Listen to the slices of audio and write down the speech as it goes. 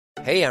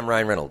Hey, I'm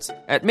Ryan Reynolds.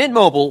 At Mint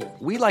Mobile,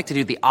 we like to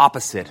do the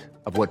opposite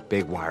of what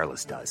Big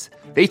Wireless does.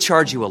 They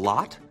charge you a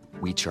lot,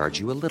 we charge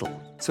you a little.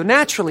 So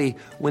naturally,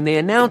 when they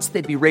announced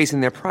they'd be raising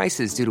their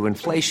prices due to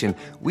inflation,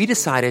 we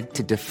decided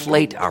to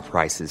deflate our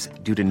prices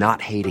due to not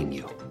hating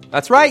you.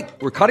 That's right.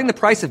 We're cutting the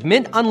price of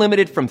Mint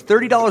Unlimited from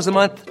 $30 a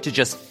month to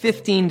just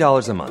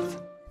 $15 a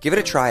month. Give it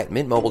a try at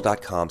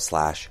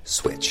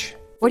mintmobile.com/switch.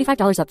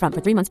 $45 up front for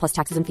 3 months plus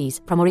taxes and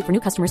fees. Promo rate for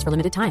new customers for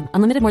limited time.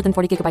 Unlimited more than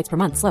 40 gigabytes per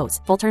month. Slows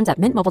full terms at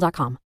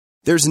mintmobile.com.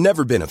 There's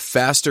never been a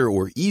faster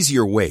or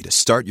easier way to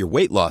start your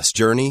weight loss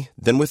journey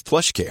than with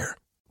PlushCare.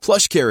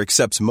 PlushCare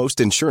accepts most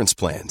insurance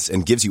plans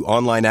and gives you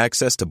online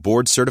access to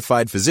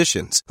board-certified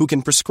physicians who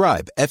can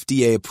prescribe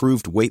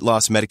FDA-approved weight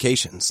loss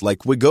medications like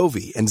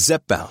Wegovy and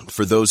Zepbound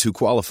for those who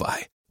qualify.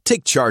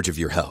 Take charge of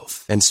your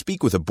health and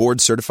speak with a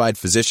board-certified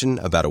physician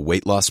about a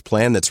weight loss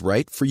plan that's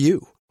right for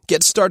you.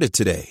 Get started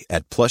today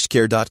at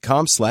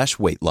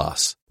plushcare.com/weight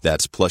loss.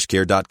 That's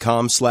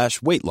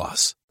plushcare.com/weight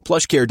loss.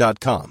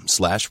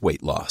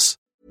 plushcare.com/weight loss.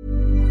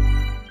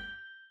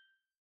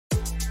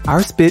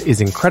 Our spit is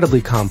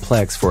incredibly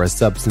complex for a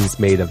substance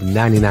made of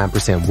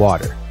 99%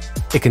 water.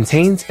 It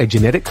contains a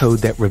genetic code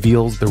that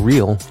reveals the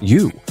real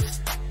you.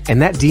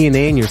 And that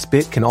DNA in your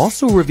spit can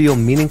also reveal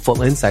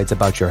meaningful insights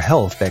about your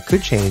health that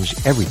could change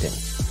everything.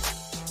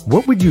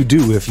 What would you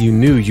do if you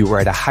knew you were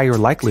at a higher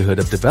likelihood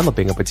of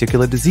developing a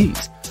particular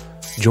disease?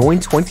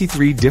 Join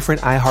 23 different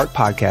iHeart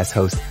podcast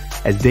hosts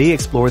as they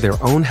explore their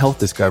own health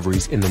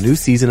discoveries in the new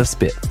season of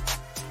Spit.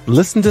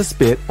 Listen to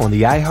Spit on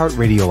the iHeart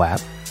Radio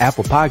app,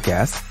 Apple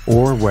Podcasts,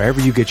 or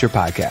wherever you get your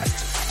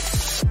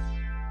podcasts.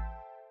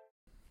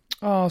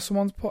 Oh,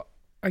 someone's put,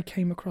 I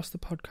came across the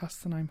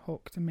podcast and I'm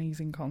hooked.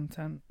 Amazing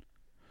content.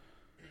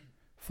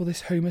 For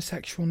this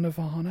homosexual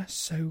Nirvana,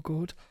 so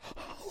good.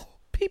 Oh,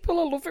 people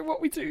are loving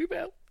what we do,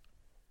 Bill.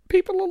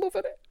 People are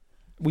loving it.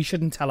 We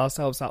shouldn't tell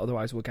ourselves that,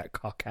 otherwise we'll get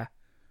cocker.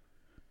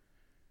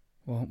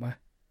 Won't we?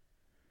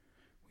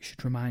 We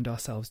should remind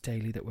ourselves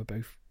daily that we're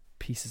both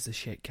pieces of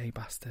shit gay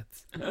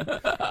bastards.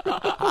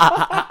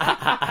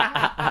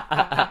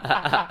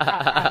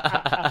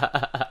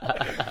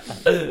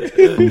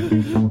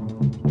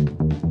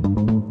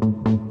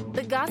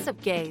 The Gossip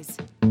Gaze.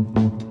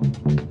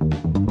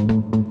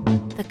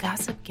 The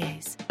Gossip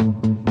Gaze.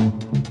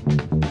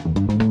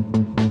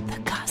 The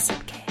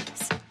Gossip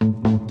Gaze.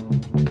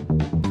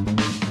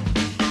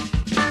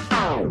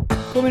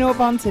 Coming up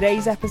on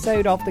today's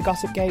episode of The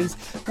Gossip Gaze,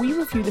 we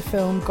review the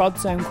film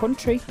God's Own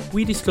Country.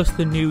 We discuss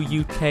the new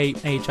UK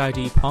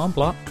HID porn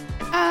block.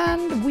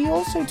 And we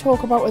also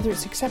talk about whether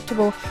it's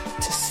acceptable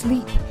to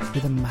sleep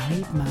with a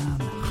married man.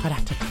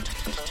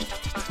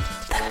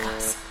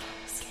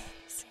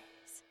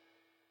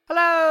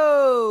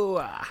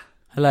 Hello!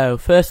 Hello.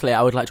 Firstly,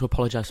 I would like to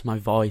apologise for my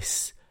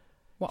voice.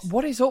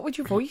 What is up with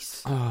your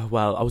voice? Oh,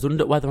 well, I was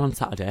under weather on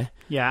Saturday.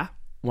 Yeah.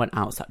 Went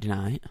out Saturday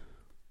night.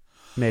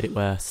 Made it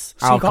worse.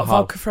 So you got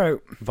vodka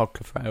throat?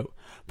 Vodka throat.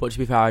 But to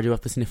be fair, I do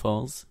have the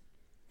sniffles.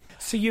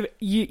 So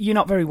you're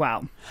not very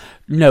well?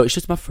 No, it's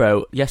just my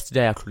throat.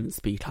 Yesterday I couldn't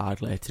speak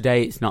hardly.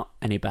 Today it's not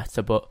any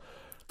better, but...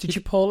 Did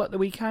you pull at the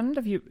weekend?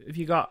 Have you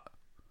got...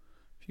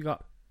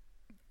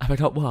 Have I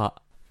got what?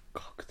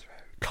 Cock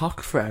throat.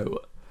 Cock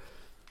throat?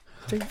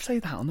 Don't say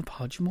that on the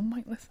pod, your mum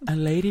might listen. A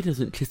lady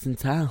doesn't kiss and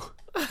tell.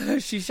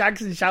 She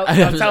shags and shouts,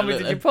 don't tell me,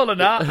 did you pull or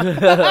not?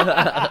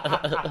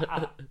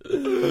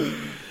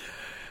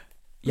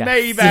 Yes.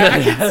 Maybe,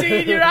 I can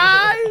see in your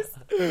eyes.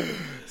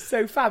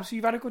 So fab, so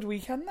you've had a good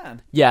weekend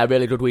then? Yeah,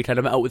 really good weekend.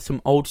 I met up with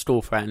some old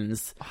school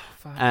friends who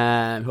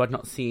Fab. I'd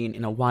not seen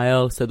in a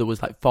while. So there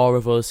was like 4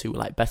 of us who were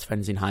like best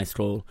friends in high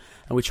school,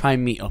 and we try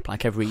and meet up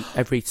like every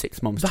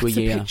 6 months to a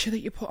year. That's the picture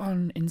that you put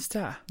on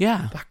Insta?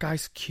 Yeah. That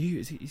guy's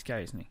cute. He's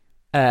gay, isn't he?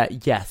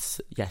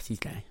 Yes, he's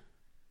gay.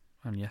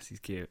 And yes,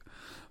 he's cute.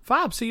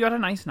 Fab, so you had a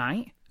nice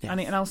night. Yes.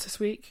 Anything else this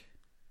week?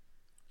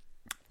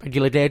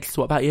 Regular days.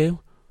 What about you?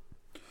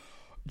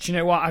 Do you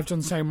know what? I've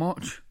done so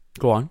much.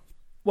 Go on.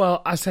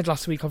 Well, I said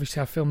last week,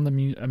 obviously, I filmed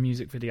a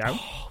music video.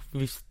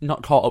 We've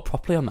not caught up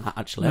properly on that,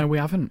 actually. No, we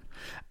haven't.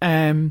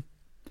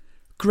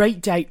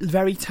 Great day,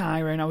 very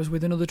tiring. I was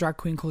with another drag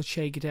queen called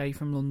Shay G'day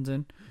from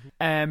London.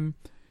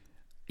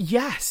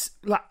 Yes,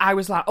 I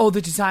was like, they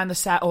designed the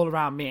set all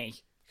around me.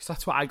 Because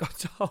that's what I got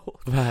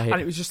told. Right.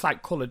 And it was just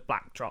like coloured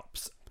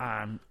backdrops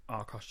and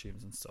our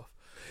costumes and stuff.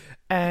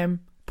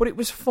 But it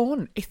was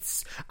fun.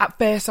 At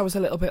first I was a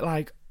little bit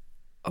like,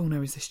 oh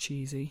no, is this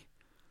cheesy?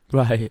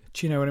 Right.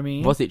 Do you know what I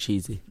mean? Was it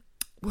cheesy?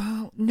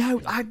 Well, no.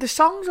 The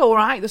song's all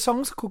right. The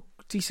song's a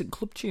decent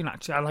club tune,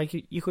 actually. I like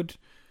it. You could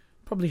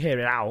probably hear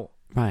it out.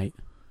 Right.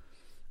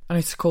 And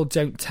it's called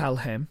Don't Tell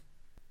Him.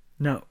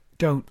 No,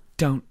 don't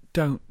tell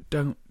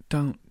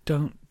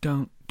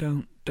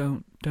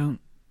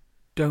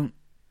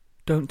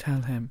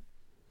him.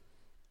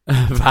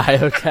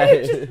 Right, okay.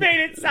 It just made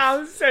it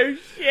sound so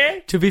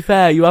shit. To be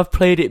fair, you have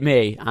played it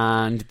me,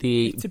 and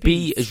the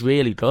beat is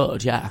really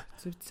good, yeah.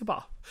 It's a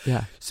bop.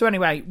 Yeah. So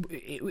anyway,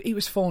 it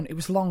was fun. It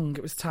was long.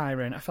 It was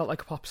tiring. I felt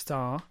like a pop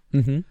star.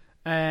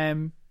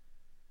 Mm-hmm.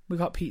 We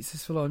got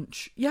pizzas for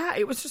lunch. Yeah,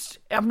 it was just...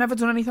 I've never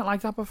done anything like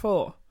that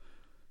before.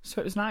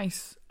 So it was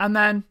nice. And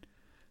then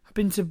I've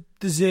been to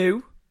the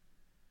zoo.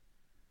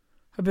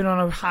 I've been on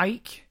a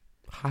hike.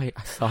 I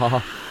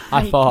thought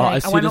Mate,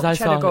 as I soon went as up I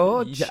Cheddar saw,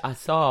 Gorge. yeah, I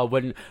saw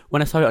when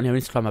I saw it on your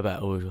Instagram, I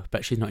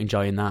bet she's not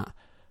enjoying that.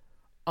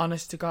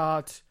 Honest to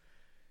God,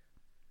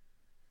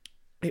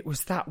 it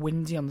was that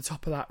windy on the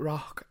top of that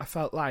rock. I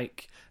felt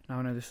like, now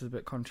I know this is a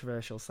bit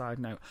controversial, side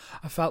note,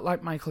 I felt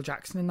like Michael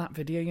Jackson in that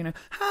video, you know.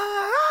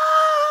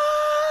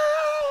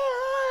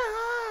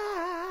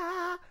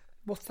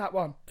 What's that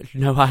one?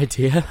 No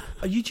idea.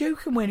 Are you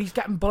joking when he's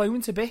getting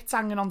blown to bits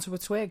hanging onto a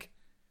twig?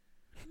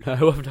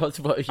 No, I'm not.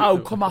 Oh,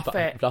 come off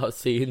it. I'm not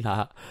seeing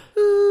that.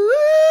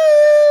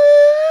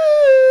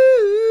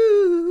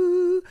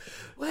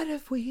 What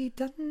have we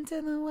done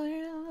to the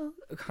world?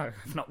 Okay,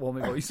 I've not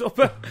warmed my voice up.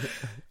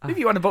 If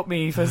you want to book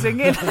me for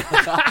singing. But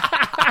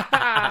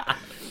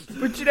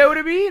you know what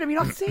I mean? Have you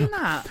not seen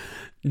that?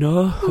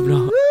 No, I've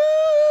not.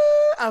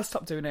 I'll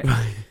stop doing it.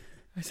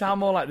 I sound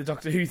more like the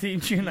Doctor Who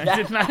theme tune,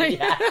 didn't I?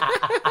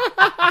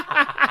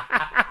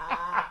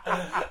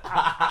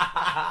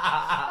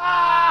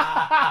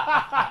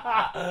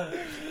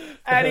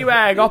 Anyway,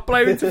 I got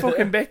blown to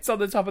fucking bits on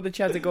the top of the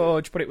Cheddar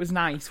Gorge, but it was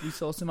nice. We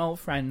saw some old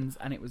friends,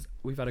 and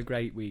we've had a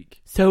great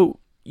week. So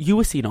you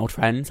were seeing old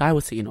friends. I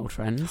was seeing old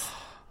friends.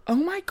 Oh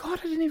my God,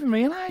 I didn't even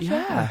realise.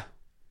 Yeah.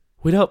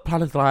 We don't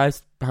plan our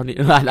lives around it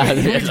like that.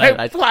 We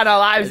don't plan our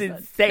lives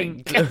in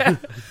sync.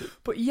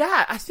 But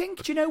yeah, I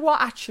think, do you know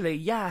what, actually?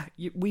 Yeah,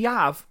 we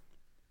have.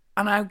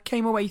 And I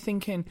came away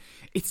thinking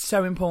it's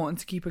so important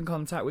to keep in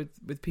contact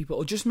with people,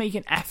 or just make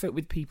an effort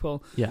with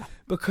people. Yeah.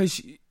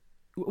 Because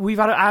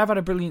I've had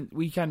a brilliant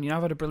weekend, you know,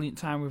 I've had a brilliant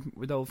time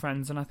with old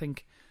friends, and I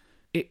think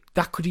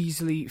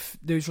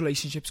those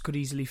relationships could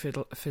easily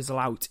fizzle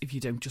out if you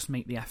don't just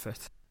make the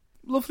effort.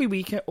 Lovely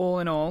week all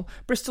in all.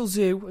 Bristol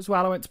Zoo as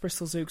well. I went to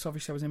Bristol Zoo because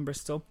obviously I was in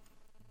Bristol.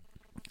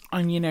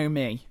 And you know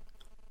me,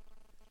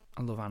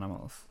 I love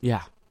animals.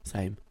 Yeah,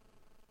 same.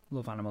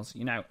 Love animals.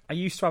 You know, I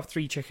used to have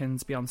 3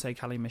 chickens, Beyonce,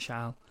 Kelly,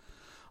 Michelle.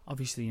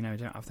 Obviously, you know, I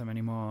don't have them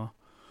anymore.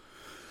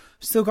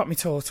 Still got me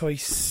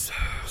tortoise.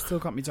 Still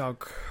got me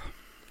dog.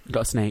 You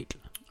got a snake?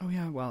 Oh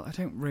yeah, well, I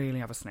don't really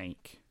have a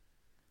snake.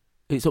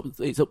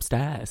 It's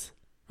upstairs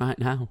right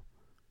now.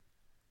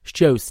 It's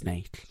Joe's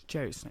snake.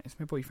 Joe's snake. It's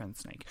my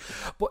boyfriend's snake.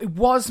 But it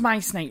was my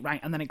snake, right?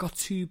 And then it got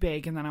too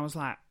big, and then I was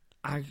like,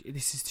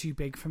 this is too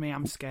big for me.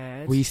 I'm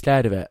scared. Were you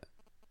scared of it?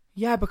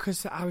 Yeah,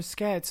 because I was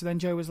scared. So then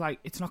Joe was like,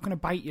 it's not going to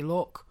bite you,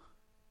 look.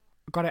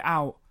 I got it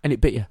out. And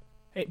it bit you?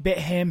 It bit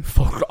him.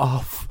 Fuck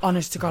off.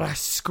 Honest to God, I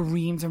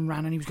screamed and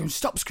ran, and he was going,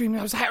 stop screaming.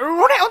 I was like,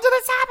 run it under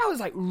the tap. I was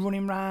like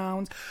running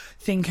round,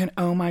 thinking,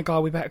 oh my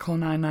God, we better call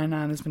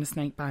 999. There's been a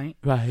snake bite.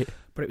 Right.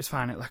 But it was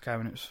fine. It let go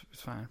and it was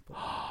fine. But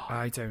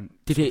I don't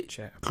Did touch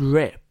it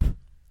grip?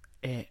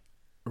 It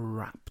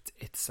wrapped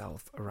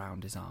itself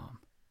around his arm.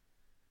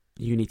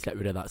 You need to get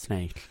rid of that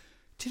snake.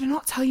 Did I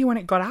not tell you when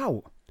it got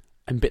out?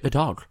 And bit the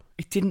dog?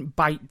 It didn't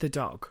bite the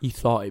dog. You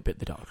thought it bit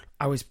the dog?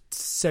 I was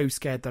so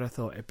scared that I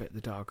thought it bit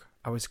the dog.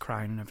 I was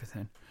crying and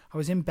everything. I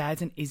was in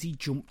bed and Izzy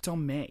jumped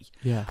on me.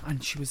 Yeah.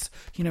 And she was,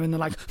 you know, in the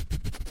like...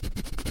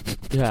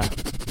 Yeah.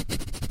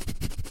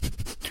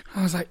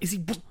 I was like, Izzy,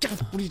 what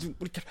are you doing?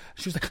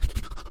 She was like...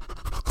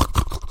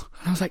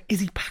 And I was like,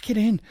 Izzy, pack it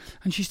in.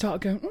 And she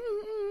started going...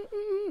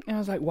 And I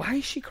was like, why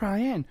is she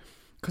crying?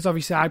 Because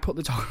obviously I put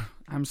the dog...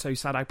 I'm so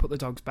sad. I put the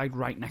dog's bed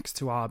right next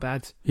to our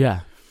bed.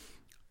 Yeah.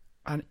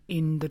 And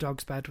in the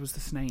dog's bed was the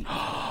snake.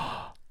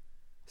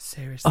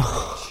 Seriously.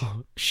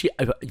 Oh, she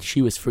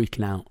was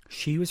freaking out.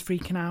 She was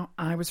freaking out.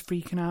 I was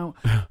freaking out.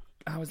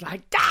 I was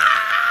like,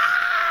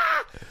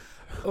 ah!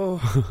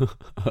 Oh.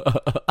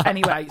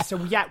 Anyway,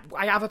 so yeah,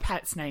 I have a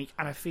pet snake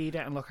and I feed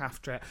it and look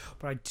after it,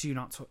 but I do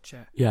not touch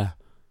it. Yeah.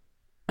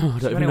 I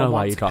don't even know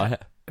why you got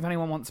it. If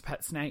anyone wants a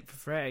pet snake for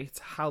free, it's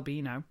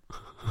Halbino.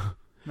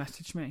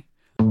 Message me.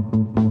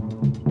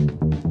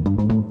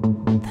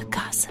 The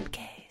Gossip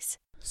Gaze.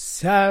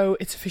 So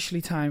it's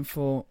officially time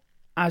for,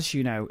 as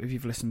you know, if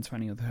you've listened to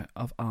any other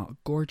of our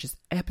gorgeous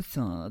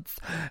episodes,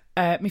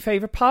 my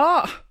favourite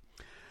part.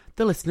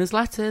 The listeners'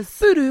 letters.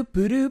 Boo-doo,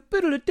 boo-doo,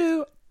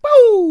 boo-doo-doo.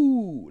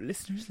 Boo!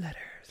 Listeners' letter.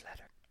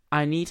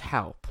 I need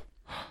help.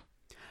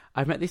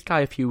 I met this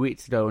guy a few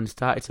weeks ago and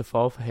started to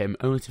fall for him,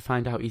 only to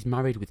find out he's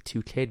married with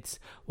 2 kids.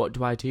 What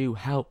do I do?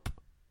 Help.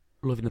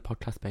 Loving the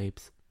podcast,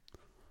 babes.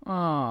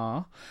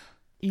 Aww.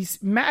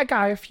 He's met a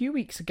guy a few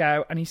weeks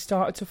ago and he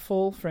started to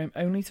fall for him,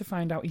 only to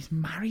find out he's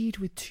married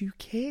with 2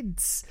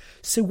 kids.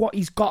 So what,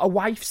 he's got a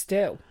wife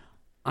still?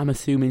 I'm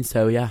assuming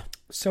so, yeah.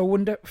 So I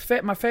wonder,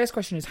 my first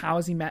question is, how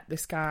has he met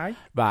this guy?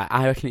 Right,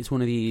 I reckon it's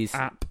one of these...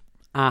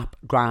 App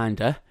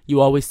Grindr.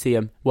 You always see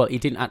him... Well, he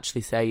didn't actually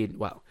say...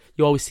 Well,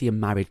 you always see him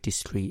married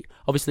discreet.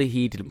 Obviously,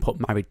 he didn't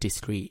put married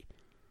discreet.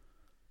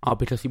 Oh,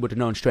 because he would have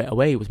known straight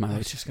away he was married. I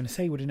was just going to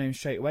say he would have known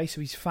straight away, so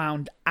he's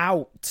found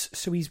out.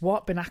 So he's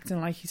what? Been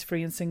acting like he's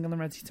free and single and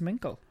ready to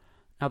mingle?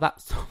 Now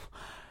that's...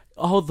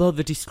 Although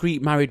the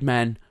discreet married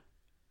men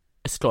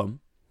are scum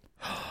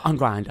on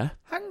Grindr.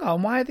 Hang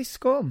on, why are they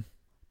scum?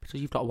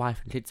 Because you've got a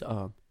wife and kids at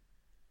home.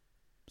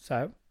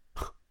 So?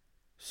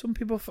 Some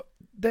people...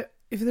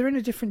 they're in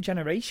a different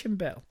generation,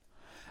 Bill,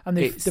 and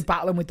they're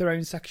battling with their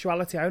own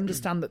sexuality, I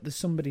understand that there's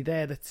somebody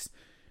there that's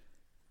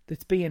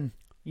being,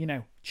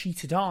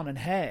 cheated on and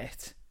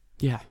hurt.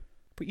 Yeah.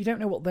 But you don't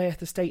know what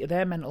the state of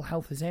their mental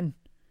health is in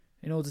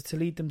order to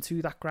lead them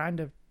to that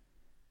Grindr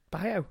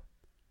bio.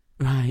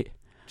 Right.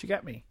 Do you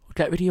get me?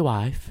 Get rid of your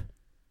wife.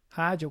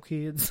 Hide your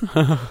kids.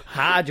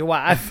 Hide your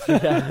wife.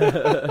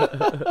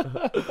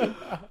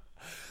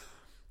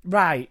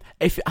 Right.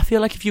 I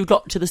feel like if you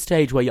got to the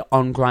stage where you're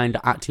on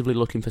Grindr actively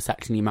looking for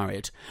sex and you're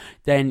married,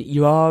 then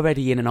you're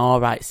already in an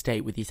alright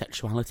state with your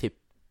sexuality,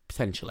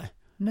 potentially.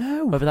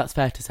 No. Whether that's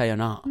fair to say or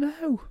not.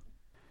 No.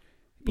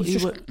 But He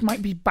just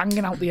might be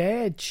banging out the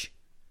edge.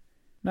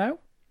 No?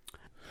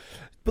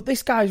 But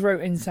this guy's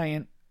wrote in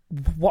saying,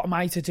 what am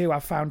I to do?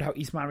 I've found out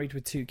he's married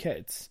with 2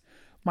 kids.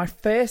 My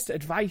first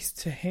advice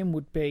to him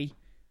would be,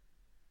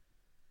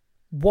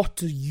 what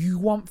do you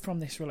want from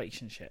this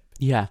relationship?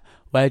 Yeah.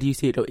 Where do you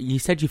see it? You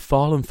said you've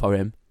fallen for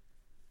him.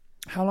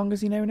 How long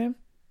has he known him?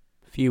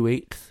 A few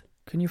weeks.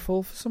 Can you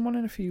fall for someone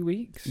in a few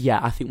weeks? Yeah,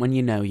 I think when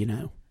you know, you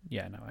know.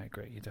 Yeah, no, I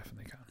agree. You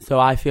definitely can. So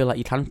I feel like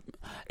you can...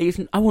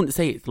 I wouldn't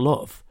say it's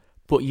love,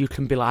 but you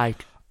can be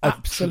like...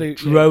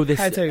 Absolutely. Throw this...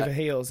 Head over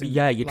heels and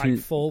you can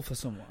fall for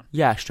someone.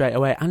 Yeah, straight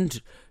away.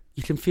 And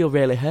you can feel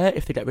really hurt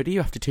if they get rid of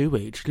you after 2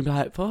 weeks. You can be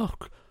like,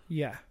 fuck.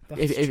 Yeah,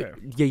 that's true.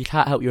 You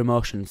can't help your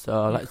emotions,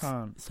 so you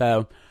can't.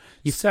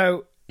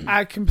 So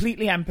I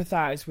completely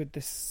empathise with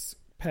this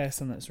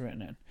person that's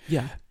written in.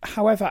 Yeah.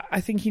 However,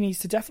 I think he needs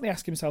to definitely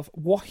ask himself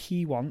what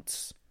he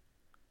wants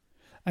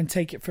and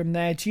take it from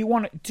there.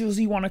 Does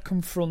he want to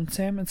confront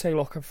him and say,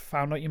 look, I've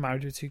found out you're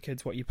married with 2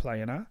 kids, what are you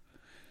playing at?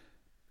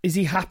 Is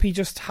he happy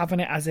just having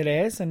it as it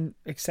is and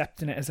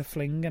accepting it as a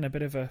fling and a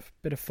bit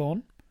of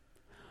fun?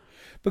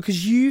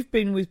 Because you've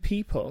been with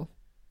people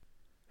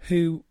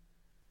who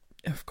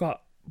have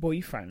got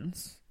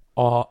boyfriends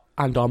or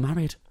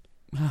married.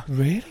 Yeah.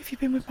 Really? Have you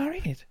been with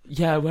married?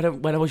 Yeah,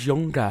 when I was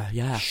younger,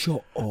 yeah.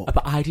 Shut up.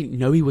 But I didn't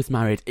know he was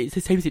married. It's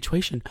the same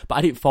situation, but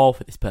I didn't fall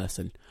for this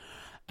person.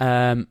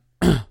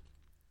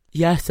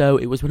 Yeah, so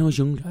it was when I was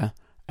younger,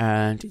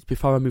 and it's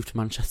before I moved to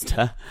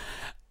Manchester,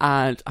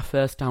 and I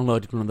first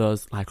downloaded one of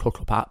those, like,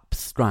 hookup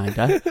apps,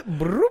 Grindr.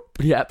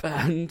 Yep,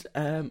 and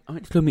I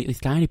went to go meet this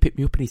guy, and he picked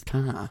me up in his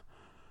car,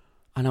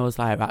 and I was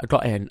like, right, I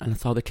got in, and I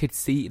saw the kid's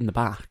seat in the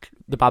back,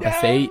 the baba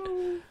seat,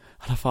 and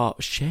I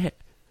thought,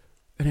 shit.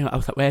 And then I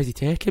was like, where's he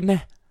taking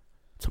me?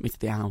 Took me to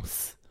the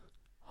house.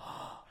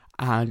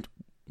 And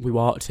we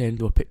walked in,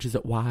 there were pictures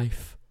of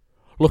wife.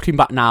 Looking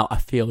back now, I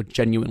feel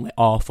genuinely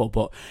awful,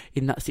 but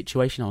in that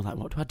situation, I was like,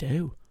 what do I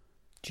do?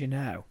 Do you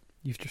know,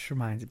 you've just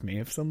reminded me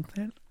of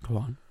something. Go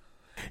on.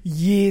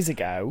 Years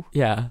ago,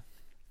 yeah,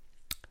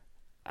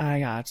 I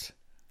had,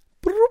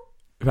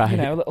 right,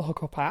 a little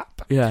hookup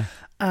app. Yeah.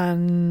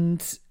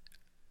 And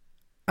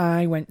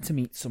I went to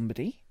meet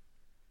somebody,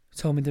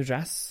 told me the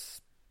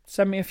address,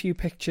 sent me a few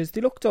pictures.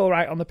 They looked all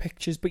right on the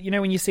pictures, but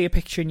when you see a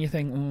picture and you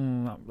think,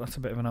 that's a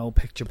bit of an old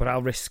picture, but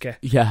I'll risk it.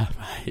 Yeah,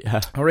 right,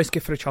 yeah. I'll risk it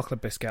for a chocolate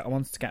biscuit. I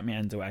wanted to get my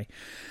end away.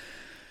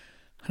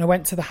 And I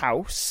went to the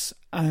house,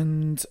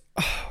 and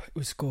it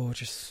was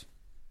gorgeous.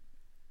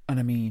 And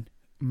I mean,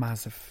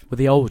 massive. Were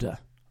they older?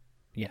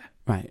 Yeah.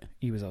 Right.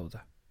 He was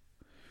older.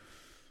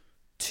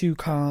 2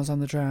 cars on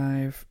the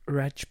drive,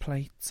 reg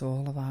plates,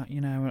 all of that,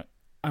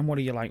 And what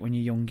are you like when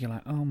you're young? You're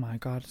like, oh my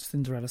God,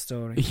 Cinderella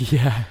story.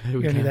 Yeah.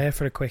 You're only there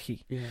for a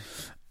quickie. Yeah.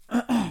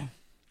 I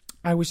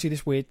always do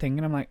this weird thing,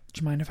 and I'm like,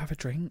 do you mind if I have a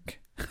drink?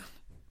 I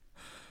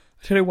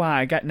don't know why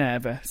I get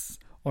nervous,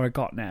 or I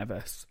got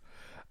nervous.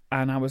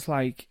 And I was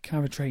like, can I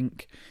have a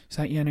drink? He's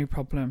like, yeah, no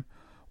problem.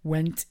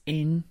 Went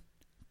in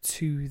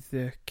to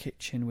the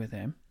kitchen with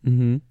him.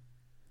 Mm-hmm.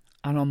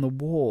 And on the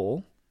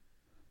wall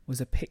was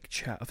a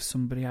picture of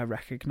somebody I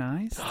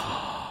recognised.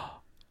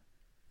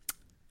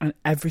 And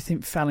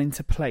everything fell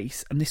into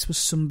place. And this was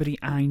somebody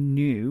I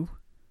knew.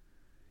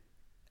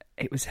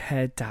 It was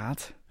her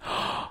dad.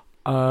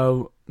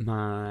 Oh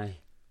my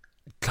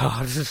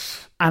God.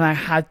 And I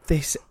had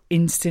this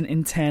instant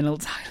internal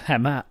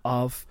dilemma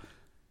of,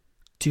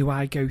 do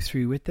I go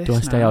through with this? Do I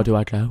stay or do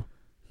I go?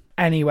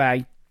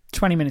 Anyway,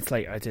 20 minutes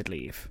later, I did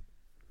leave.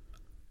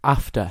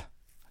 After?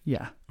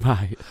 Yeah.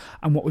 Right.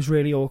 And what was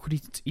really awkward,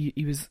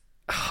 he was...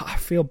 I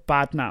feel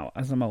bad now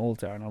as I'm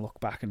older, and I look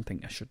back and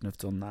think I shouldn't have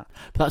done that.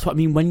 But that's what I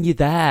mean. When you're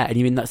there and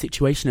you're in that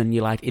situation and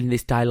you're like in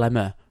this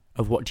dilemma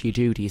of what do you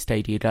do? Do you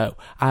stay? Do you go?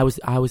 I was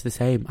the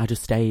same. I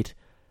just stayed.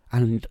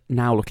 And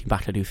now looking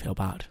back, I do feel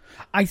bad.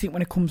 I think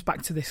when it comes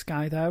back to this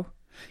guy, though,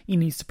 he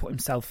needs to put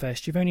himself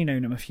first. You've only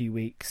known him a few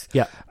weeks.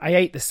 Yeah. I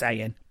hate the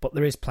saying, but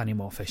there is plenty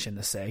more fish in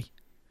the sea.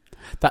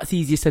 That's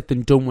easier said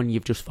than done when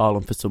you've just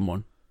fallen for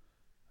someone.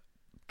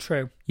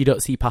 True. You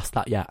don't see past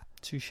that yet.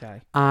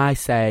 Touché. I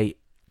say,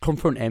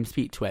 confront him,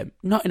 speak to him.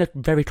 Not in a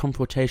very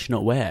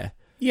confrontational way.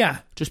 Yeah.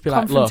 Just be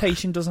like, look.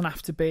 Confrontation doesn't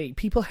have to be...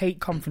 People hate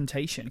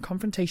confrontation.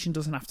 Confrontation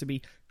doesn't have to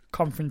be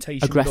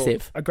confrontation.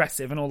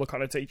 Aggressive and all the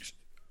connotations...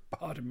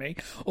 Pardon me.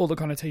 All the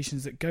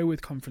connotations that go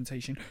with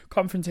confrontation.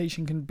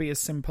 Confrontation can be as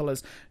simple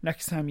as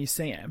next time you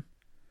see him,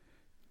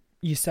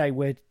 you say,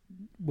 where'd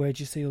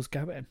you see us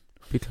going?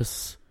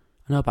 Because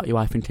I know about your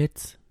wife and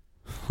kids.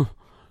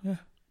 Yeah.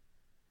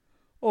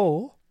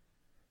 Or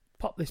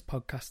pop this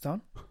podcast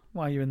on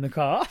while you're in the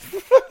car.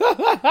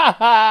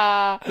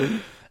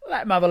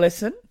 Let him have a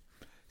listen.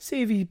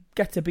 See if he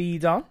gets a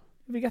bead on.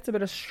 If he gets a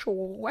bit of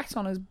sweat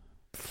on his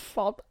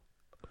fob.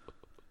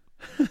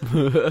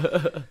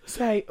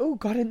 Say, oh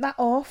God, isn't that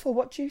awful?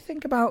 What do you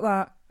think about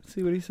that?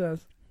 See what he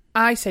says.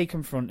 I say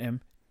confront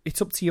him.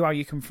 It's up to you how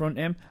you confront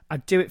him.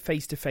 I'd do it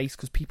face to face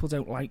because people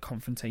don't like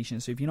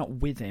confrontation. So if you're not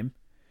with him,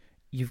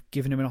 you've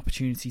given him an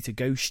opportunity to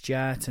ghost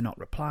you, to not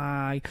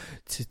reply,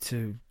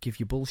 to give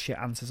you bullshit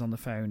answers on the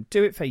phone.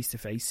 Do it face to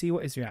face. See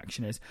what his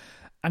reaction is.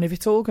 And if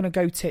it's all going to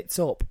go tits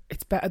up,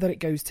 it's better that it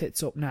goes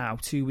tits up now,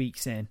 2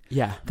 weeks in,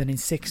 than in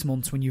 6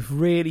 months when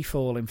you've really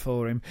fallen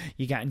for him.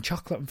 You're getting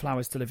chocolate and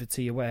flowers delivered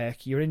to your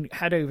work. You're in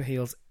head over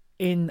heels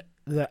in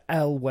the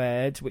L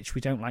word, which we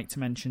don't like to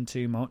mention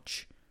too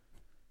much.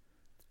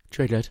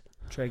 Triggered.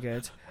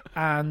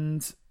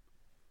 And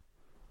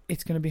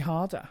it's going to be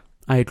harder.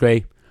 I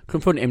agree.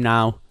 Confront him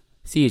now.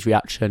 See his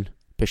reaction.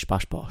 Bish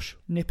bash bosh.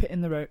 Nip it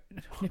in the rosebud.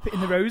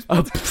 I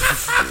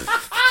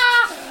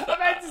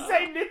meant to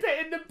say nip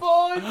it in the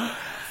bud.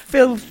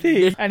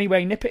 Filthy.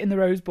 Anyway, nip it in the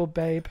rosebud,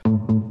 babe.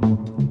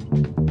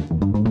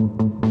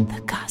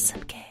 The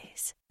Gossip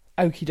Gaze.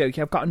 Okie dokie,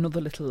 I've got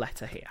another little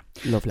letter here.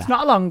 Lovely. It's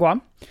not a long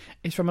one.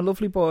 It's from a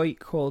lovely boy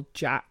called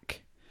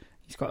Jack.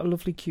 He's got a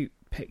lovely cute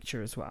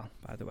picture as well,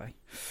 by the way.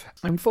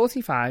 I'm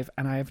 45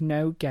 and I have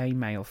no gay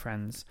male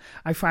friends.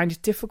 I find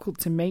it difficult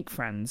to make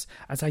friends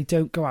as I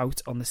don't go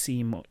out on the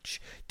scene much.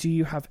 Do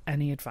you have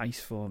any advice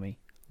for me?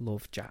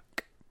 Love,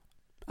 Jack.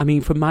 I mean,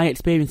 from my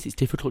experience, it's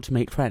difficult to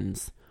make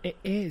friends. It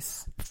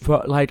is.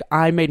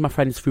 I made my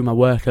friends through my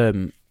work,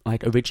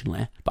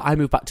 originally, but I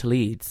moved back to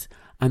Leeds,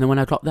 and then when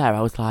I got there,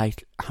 I was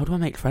like, how do I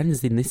make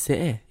friends in this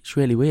city? It's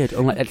really weird,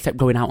 except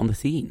going out on the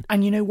scene.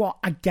 And you know what?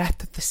 I get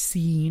that the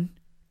scene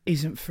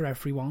isn't for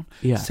everyone.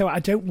 Yeah. So I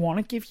don't want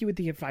to give you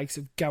the advice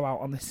of go out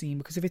on the scene,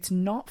 because if it's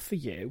not for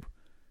you,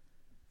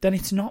 then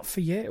it's not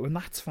for you, and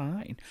that's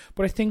fine.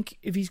 But I think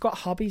if he's got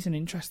hobbies and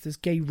interests, there's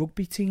gay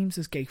rugby teams,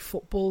 there's gay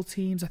football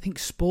teams. I think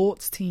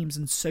sports teams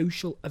and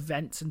social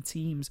events and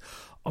teams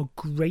are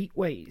great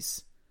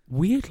ways.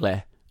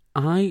 Weirdly,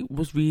 I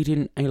was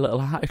reading a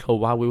little article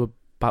while we were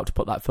about to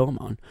put that film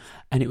on,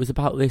 and it was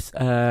about this,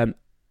 I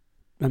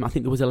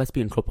think there was a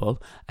lesbian couple,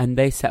 and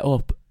they set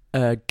up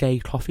a gay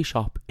coffee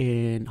shop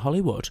in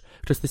Hollywood,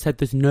 because they said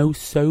there's no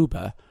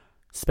sober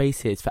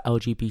spaces for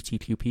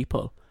LGBTQ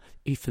people.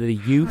 For the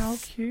youth. How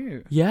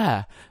cute.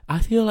 Yeah. I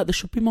feel like there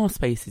should be more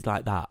spaces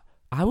like that.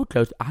 I love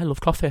coffee. I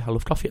love coffee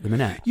at the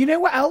minute. You know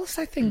what else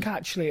I think,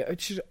 actually?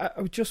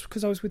 Just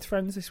because I was with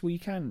friends this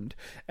weekend.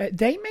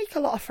 They make a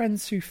lot of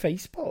friends through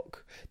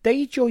Facebook.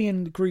 They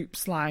join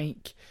groups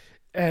like...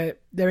 they're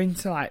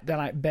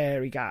like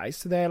beary guys.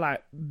 So they're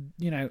like,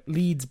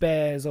 Leeds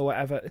Bears or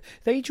whatever.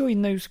 They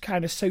join those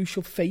kind of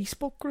social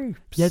Facebook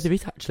groups. Yeah, there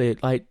is actually.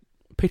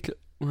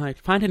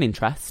 Find an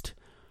interest.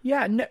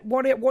 Yeah, no,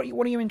 what are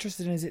you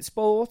interested in? Is it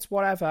sports,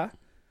 whatever?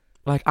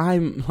 I'm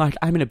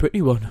in a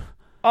Britney one.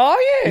 Are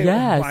you?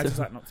 Yeah. Why does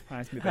that not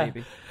surprise me,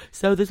 baby?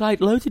 So there's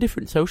loads of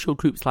different social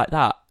groups like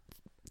that.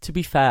 To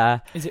be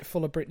fair, is it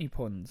full of Britney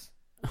puns?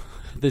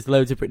 There's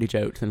loads of Britney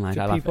jokes and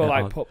Do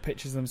people put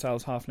pictures of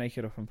themselves half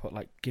naked up and put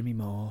 "Give me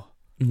more"?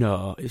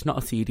 No, it's not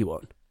a seedy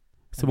one.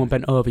 Someone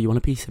bent over. You want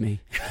a piece of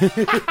me?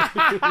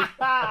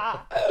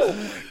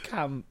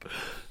 Camp.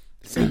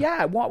 So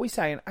yeah, what are we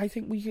saying? I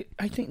think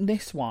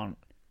this one.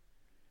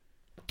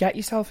 Get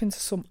yourself into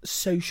some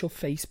social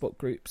Facebook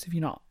groups if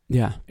you're not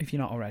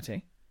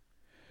already.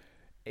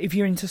 If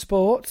you're into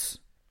sports,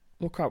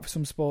 look out for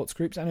some sports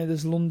groups. I know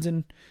there's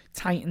London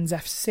Titans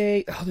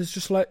FC.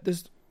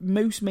 There's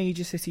most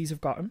major cities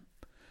have got them.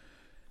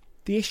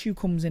 The issue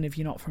comes in if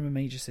you're not from a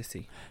major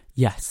city.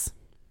 Yes.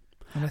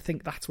 And I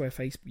think that's where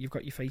you've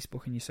got your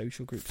Facebook and your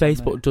social groups.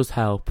 Facebook does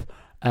help,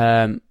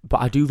 but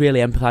I do really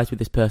empathise with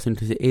this person,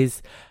 because it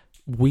is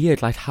weird.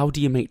 How do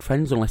you make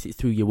friends unless it's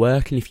through your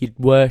work? And if you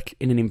work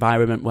in an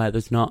environment where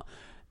there's not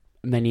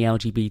many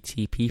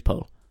LGBT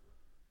people,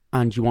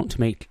 and you want to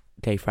make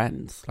gay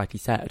friends, like you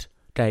said,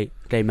 gay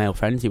male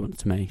friends you want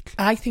to make.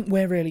 I think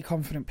we're really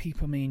confident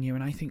people, me and you,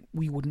 and I think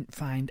we wouldn't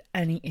find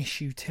any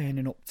issue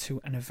turning up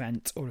to an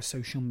event or a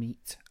social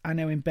meet. I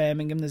know in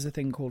Birmingham there's a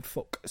thing called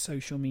Fuck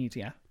Social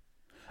Media,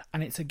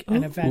 and it's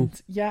an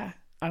event. Yeah.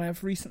 And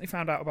I've recently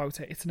found out about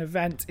it. It's an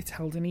event. It's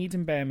held in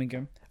Eden,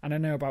 Birmingham. And I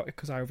know about it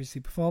because I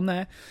obviously perform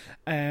there.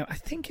 I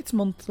think it's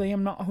monthly.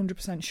 I'm not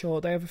 100%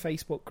 sure. They have a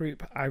Facebook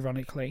group,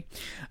 ironically.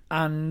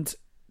 And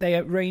they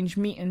arrange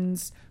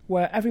meetings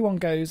where everyone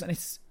goes. And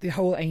the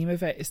whole aim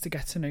of it is to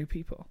get to know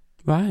people.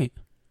 Right.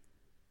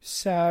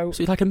 So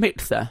it's like a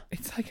mixer?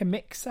 It's like a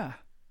mixer.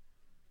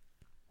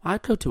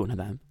 I'd go to one of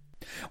them.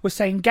 We're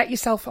saying get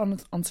yourself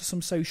onto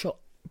some social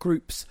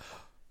groups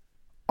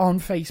on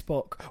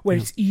Facebook, where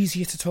it's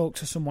easier to talk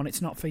to someone.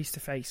 It's not face to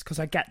face, because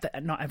I get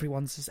that not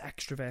everyone's as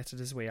extroverted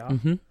as we are.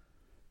 Mm-hmm.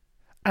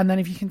 And then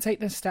if you can take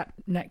the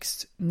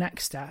next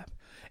step,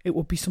 it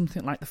would be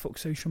something like the Fuck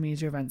Social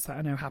Media events that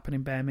I know happen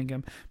in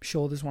Birmingham. I'm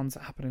sure there's ones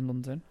that happen in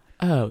London.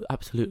 Oh,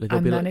 absolutely.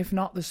 And then if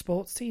not, there's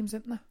sports teams,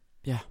 isn't there?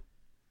 Yeah.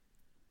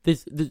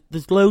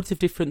 There's loads of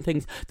different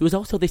things. There was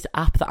also this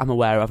app that I'm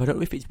aware of. I don't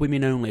know if it's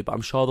women only, but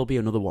I'm sure there'll be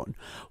another one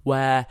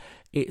where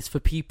it's for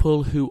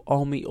people who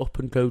all meet up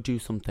and go do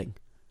something.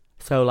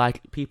 So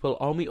like people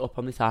all meet up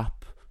on this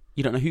app.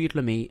 You don't know who you're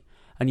gonna meet,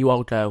 and you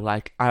all go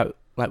like out.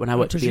 Like when I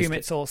worked. I presume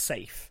it's all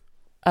safe.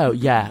 Oh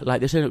yeah,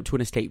 like they turn up to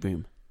an escape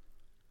room.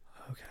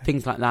 Okay.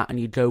 Things like that, and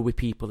you go with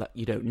people that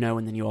you don't know,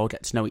 and then you all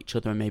get to know each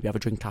other, and maybe have a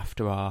drink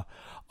after,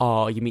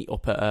 or you meet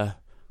up at a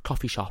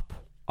coffee shop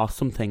or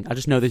something. I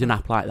just know there's an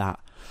app like that.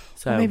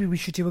 So Well, maybe we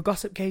should do a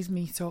Gossip Gaze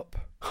meet-up.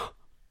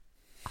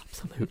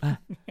 Absolutely.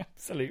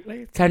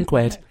 Absolutely. 10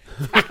 quid.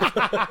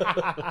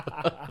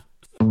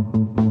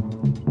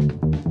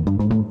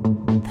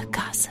 The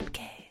Gossip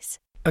Gaze.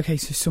 Okay,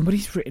 so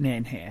somebody's written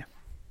in here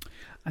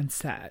and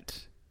said,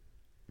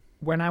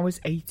 when I was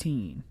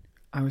 18,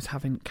 I was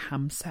having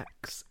cam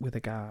sex with a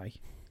guy,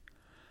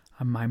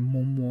 and my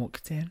mum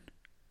walked in.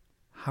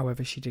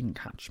 However, she didn't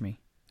catch me,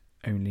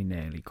 only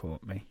nearly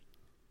caught me.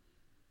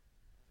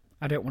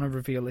 I don't want to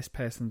reveal this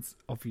person's,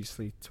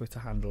 obviously, Twitter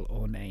handle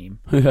or name.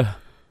 Yeah.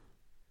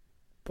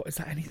 But is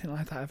that anything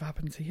like that ever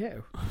happened to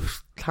you?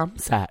 Cam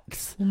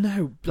sex. Well,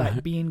 no,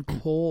 like being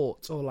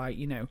caught or like,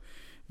 you know,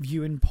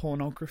 viewing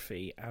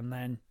pornography and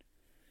then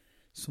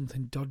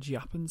something dodgy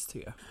happens to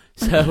you.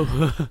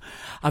 So,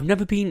 I've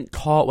never been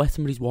caught where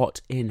somebody's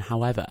walked in.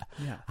 However,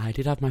 Yeah. I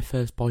did have my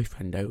first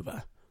boyfriend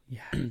over.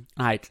 Yeah.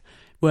 Like,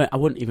 well, I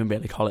wouldn't even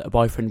really call it a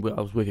boyfriend.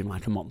 I was with him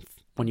like a month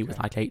when he was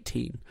like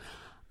 18.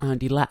 And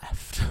he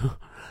left.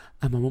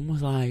 And my mum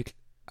was like,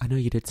 I know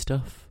you did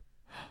stuff.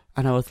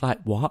 And I was like,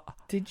 what?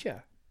 Did you?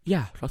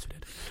 Yeah, of course we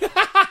did.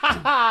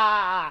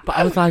 But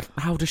I was like,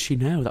 how does she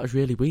know? That was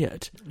really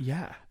weird.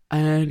 Yeah.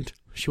 And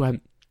she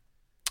went,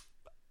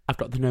 I've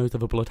got the nose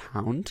of a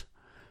bloodhound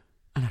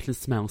and I can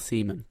smell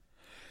semen.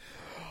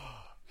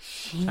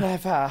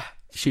 Never.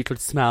 She could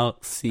smell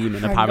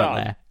semen, Hang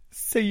apparently. on.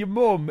 So your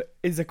mum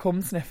is a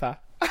cum sniffer?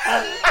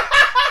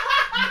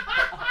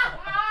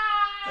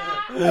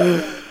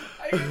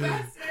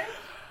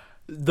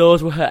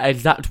 Those were her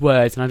exact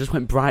words, and I just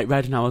went bright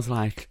red, and I was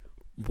like,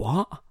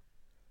 what?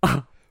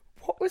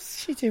 What was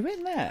she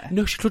doing there?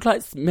 No, she could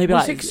like, maybe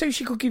Was like... it so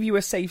she could give you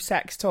a safe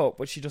sex talk,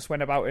 but she just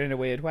went about it in a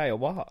weird way, or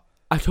what?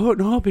 I don't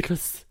know,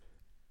 because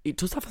it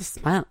does have a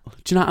smell.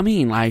 Do you know what I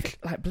mean? Like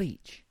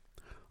bleach?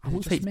 I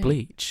won't Just say it's me?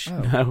 bleach.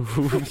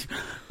 Oh.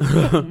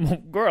 No.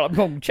 Girl, I'm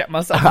going to check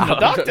myself at the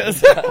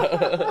doctor's.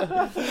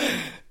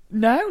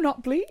 No,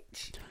 not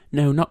bleach.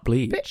 No, not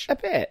bleach. A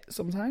bit,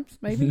 sometimes,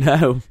 maybe.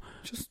 No.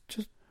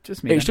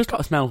 Just me. It's just got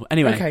a smell.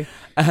 Anyway. Okay.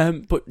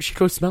 But she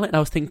could smell it, and I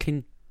was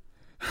thinking,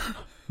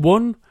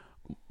 one,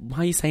 why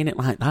are you saying it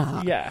like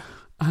that? Yeah.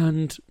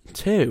 And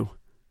two,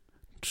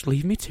 just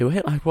leave me to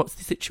it. Like, what's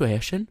the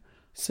situation?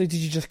 So did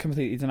you just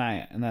completely deny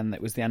it, and then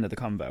it was the end of the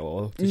convo,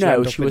 or did you No,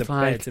 end up she with was the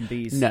like, birds and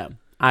bees? no.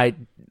 I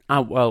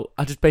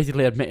just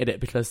basically admitted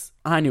it because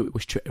I knew it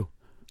was true.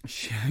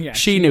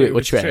 She knew it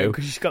was true.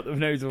 because she's got the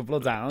nose of a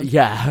bloodhound.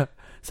 Yeah.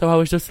 So I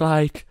was just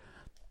like,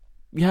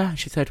 yeah.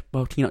 She said,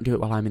 well, can you not do it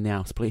while I'm in the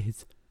house,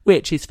 please?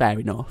 Which is fair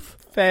enough.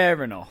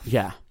 Fair enough.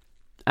 Yeah.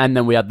 And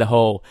then we had the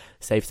whole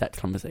safe sex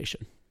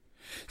conversation.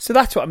 So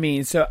that's what I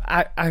mean. So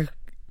I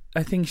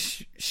think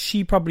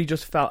she probably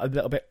just felt a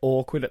little bit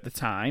awkward at the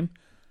time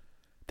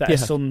that her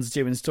son's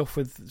doing stuff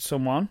with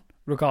someone,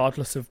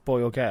 regardless of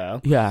boy or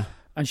girl. Yeah.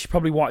 And she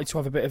probably wanted to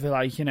have a bit of a,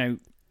 like, you know,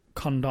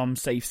 condom,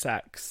 safe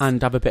sex.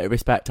 And have a bit of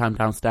respect. I'm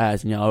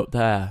downstairs and you're up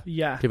there.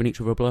 Yeah. Giving each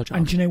other a blowjob.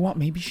 And do you know what?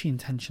 Maybe she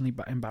intentionally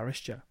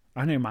embarrassed you.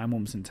 I know my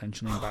mum's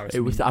intentionally embarrassed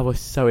me. I was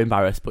so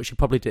embarrassed, but she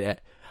probably did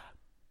it.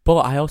 But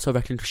I also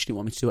reckon she didn't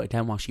want me to do it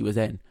again while she was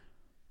in.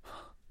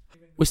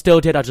 We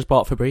still did. I just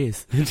bought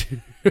Febreze.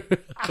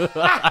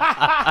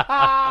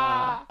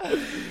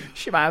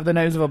 She might have the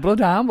nose of a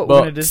bloodhound, but we're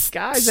going to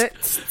disguise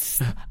it.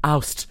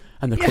 Oust.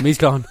 And the cummy's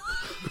gone.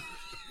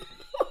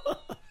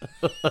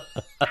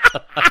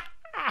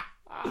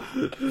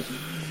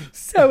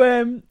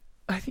 So,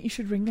 I think you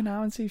should ring her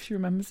now and see if she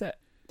remembers it.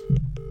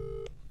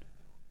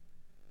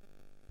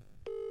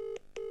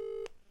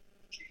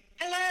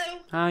 Hello.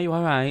 Are you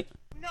alright?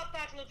 Not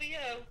bad, love, are you?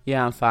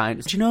 Yeah, I'm fine.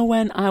 Do you know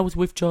when I was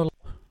with Joel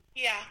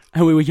Yeah.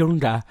 and we were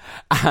younger,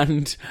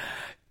 and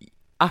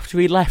after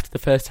he left the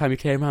first time he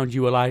came round,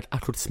 you were like, I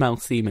could smell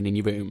semen in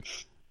your room.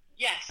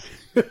 Yes.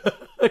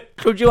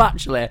 Could you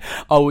actually?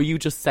 Or were you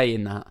just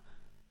saying that?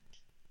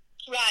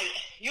 Right.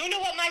 You know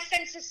what my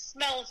sense of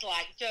smells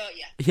like, don't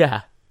you?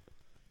 Yeah.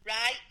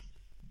 Right?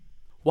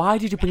 Why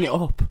did you bring it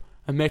up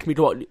and make me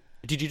do?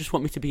 Did you just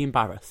want me to be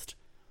embarrassed?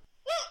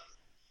 Well,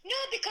 no,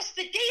 because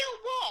the deal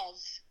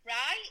was,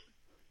 right,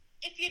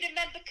 if you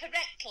remember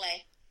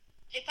correctly,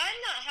 if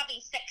I'm not having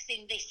sex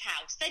in this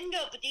house, then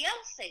nobody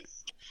else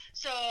is.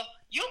 So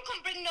you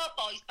couldn't bring no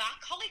boys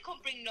back, Holly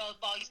couldn't bring no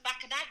boys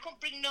back, and I couldn't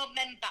bring no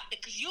men back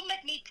because you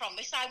made me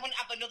promise I wouldn't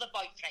have another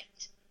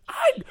boyfriend.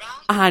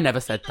 I never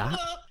said that.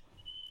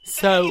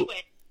 So,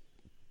 Anyway,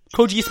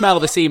 could you smell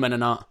the semen or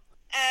not?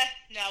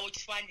 no, we're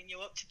just winding you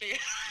up to be...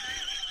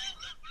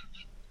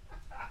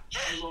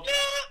 No,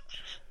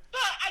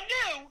 but I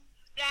knew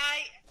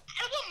Right.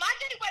 I won't mind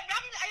that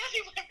I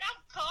only went round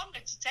corner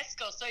to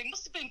Tesco, so it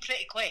must have been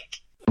pretty quick.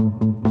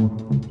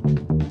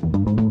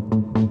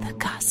 The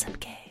Gossip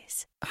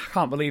Case. I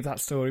can't believe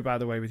that story, by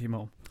the way, with your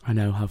mum. I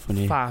know, how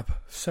funny. Fab.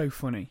 So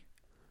funny.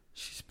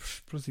 She's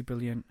bloody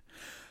brilliant.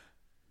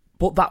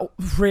 But that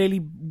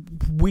really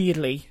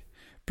weirdly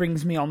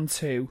brings me on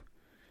to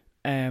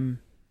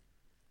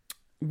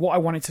what I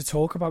wanted to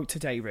talk about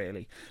today,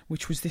 really,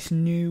 which was this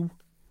new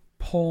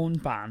porn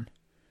ban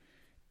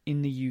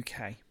in the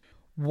UK.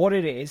 What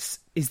it is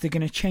they're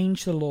going to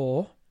change the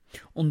law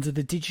under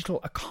the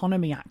Digital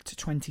Economy Act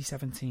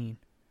 2017.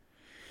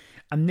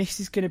 And this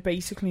is going to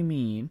basically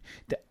mean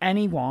that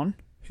anyone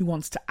who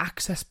wants to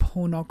access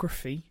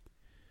pornography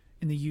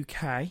in the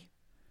UK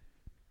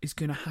is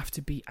going to have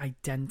to be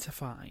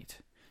identified.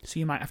 So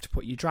you might have to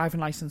put your driving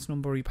licence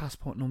number or your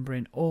passport number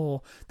in,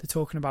 or they're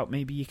talking about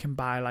maybe you can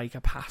buy like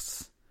a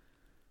pass.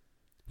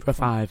 For a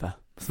 £5.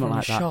 From Not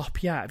like a that.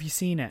 shop, yeah. Have you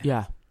seen it?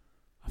 Yeah,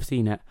 I've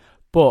seen it.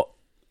 But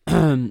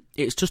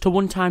it's just a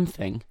one-time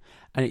thing,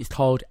 and it's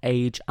called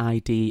Age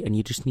ID, and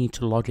you just need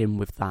to log in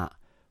with that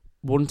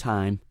one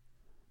time,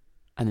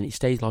 and then it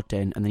stays logged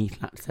in, and then you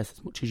can access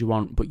as much as you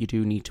want, but you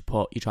do need to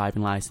put your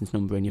driving licence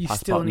number in, your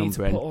passport number in. You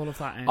still need to put all of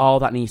that in. All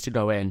that needs to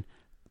go in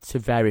to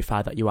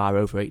verify that you are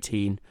over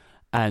 18,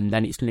 and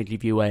then it's going to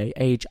give you a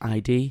Age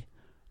ID.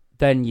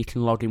 Then you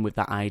can log in with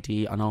that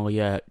ID on all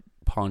your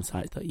porn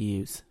sites that you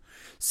use.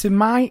 So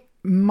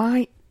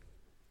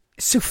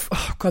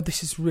oh God,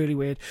 this is really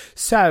weird.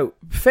 So,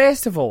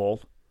 first of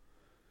all,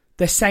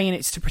 they're saying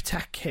it's to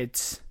protect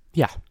kids.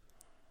 Yeah.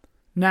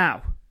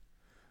 Now,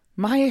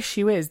 my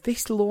issue is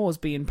this law's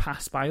being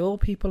passed by all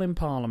people in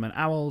Parliament.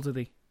 How old are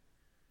they?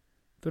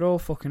 They're all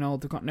fucking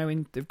old.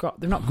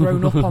 They're not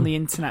grown up on the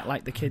internet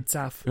like the kids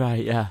have.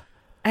 Right, yeah.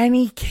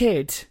 Any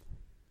kid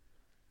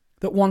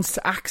that wants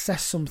to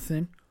access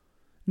something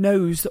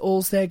knows that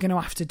all they're going to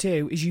have to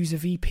do is use a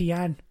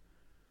VPN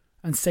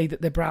and say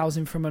that they're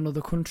browsing from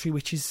another country,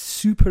 which is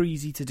super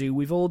easy to do.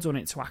 We've all done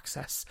it to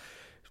access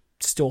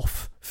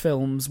stuff,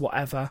 films,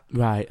 whatever.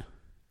 Right.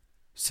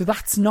 So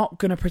that's not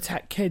going to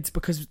protect kids,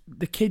 because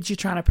the kids you're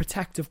trying to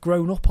protect have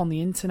grown up on the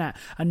internet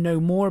and know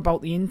more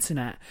about the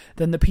internet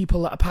than the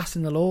people that are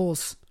passing the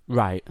laws.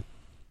 Right.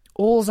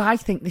 All I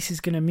think this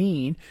is going to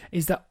mean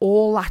is that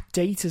all that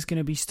data is going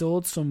to be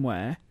stored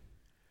somewhere,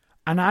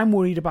 and I'm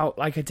worried about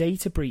like a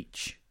data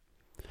breach.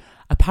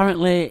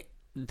 Apparently,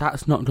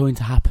 that's not going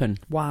to happen.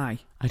 Why?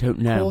 I don't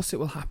know. Of course it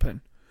will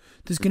happen.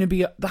 There's going to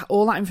be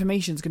all that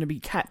information is going to be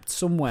kept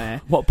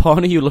somewhere. What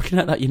porn are you looking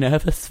at that you're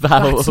nervous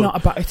about?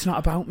 It's not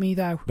about me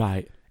though.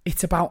 Right.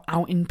 It's about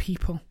outing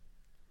people.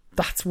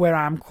 That's where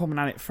I'm coming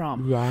at it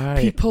from.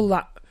 Right. People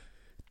that...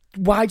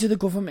 Why do the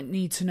government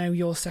need to know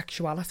your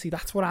sexuality?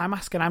 That's what I'm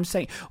asking. I'm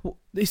saying,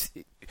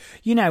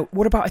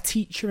 what about a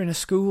teacher in a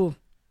school?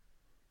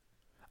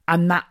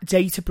 And that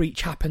data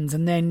breach happens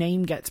and their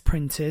name gets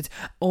printed,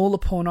 all the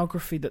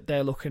pornography that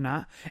they're looking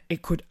at,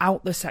 it could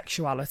out their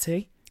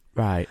sexuality.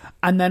 Right.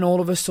 And then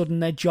all of a sudden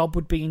their job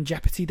would be in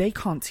jeopardy. They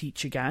can't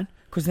teach again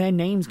because their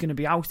name's going to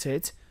be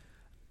outed,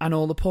 and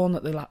all the porn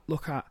that they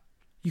look at.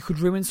 You could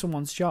ruin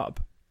someone's job.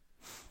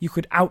 You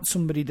could out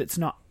somebody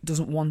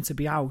doesn't want to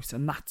be out,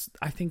 and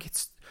I think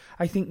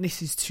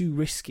this is too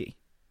risky,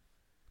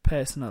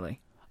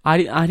 personally. I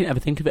didn't ever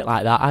think of it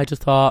like that. I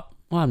just thought,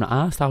 well, I'm not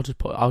asked. I'll just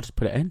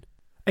put it in.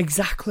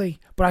 Exactly,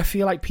 but I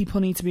feel like people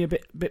need to be a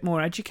bit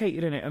more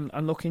educated in it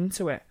and look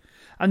into it.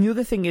 And the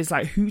other thing is,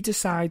 like, who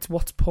decides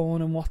what's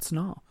porn and what's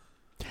not?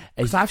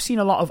 Because I've seen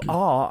a lot of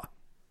art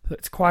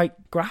that's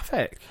quite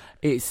graphic.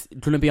 It's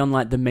going to be on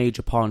like the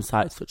major porn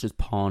sites such as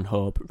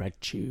Pornhub,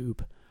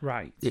 RedTube.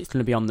 Right. It's going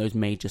to be on those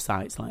major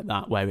sites like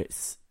that where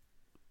it's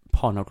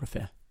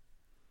pornography.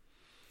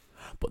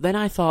 But then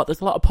I thought,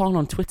 there's a lot of porn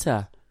on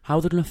Twitter. How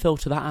are they going to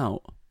filter that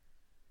out?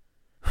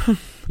 You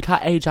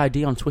can't Age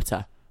ID on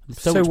Twitter.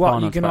 So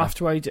what? You're going to have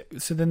to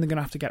so then they're going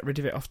to have to get rid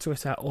of it off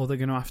Twitter, or they're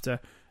going to have to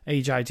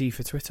Age ID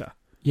for Twitter.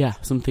 Yeah,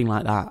 something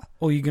like that.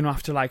 Or you're going to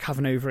have to like have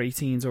an over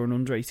 18s or an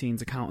under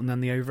 18s account, and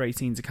then the over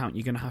 18s account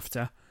you're going to have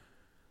to.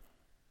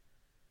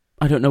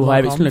 I don't know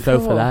where it's going to go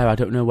for there. I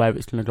don't know where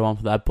it's going to go on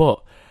for there,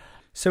 but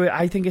so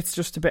I think it's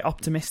just a bit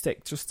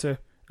optimistic just to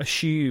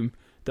assume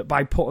that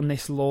by putting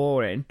this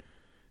law in,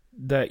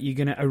 that you're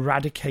going to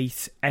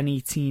eradicate any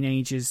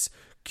teenager's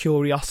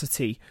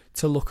curiosity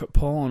to look at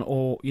porn,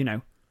 or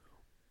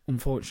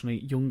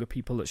unfortunately, younger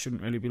people that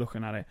shouldn't really be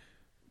looking at it.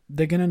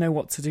 They're going to know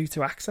what to do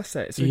to access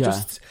it. So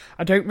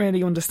I don't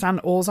really understand.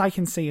 All I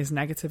can see is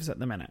negatives at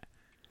the minute.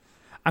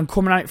 And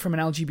coming at it from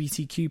an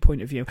LGBTQ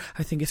point of view,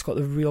 I think it's got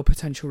the real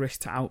potential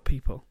risk to out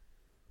people.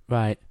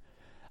 Right.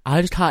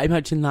 I just can't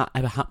imagine that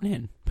ever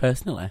happening,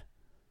 personally.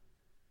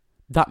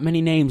 That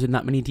many names and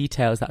that many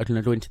details that are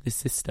going to go into this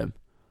system.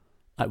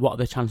 Like, what are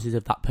the chances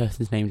of that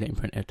person's name getting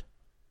printed?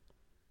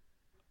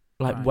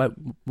 Like, right.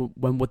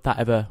 when would that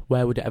ever...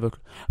 Where would it ever...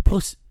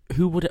 Plus...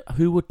 Who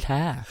would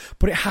care?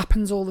 But it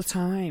happens all the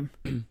time.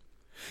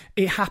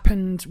 It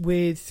happened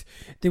with...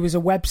 There was a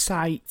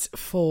website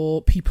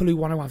for people who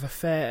want to have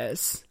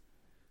affairs.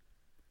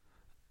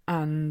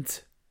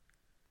 And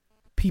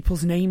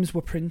people's names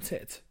were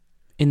printed.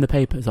 In the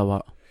papers or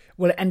what?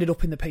 Well, it ended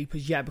up in the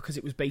papers, yeah, because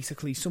it was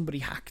basically somebody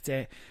hacked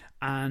it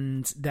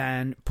and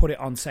then put it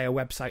on, say, a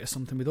website or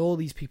something with all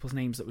these people's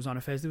names that was on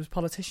affairs. There was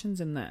politicians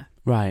in there.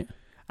 Right.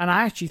 And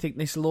I actually think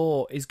this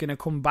law is going to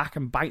come back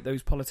and bite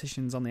those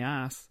politicians on the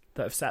ass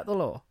that have set the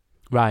law.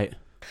 Right.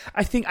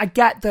 I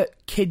get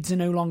that kids are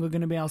no longer going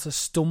to be able to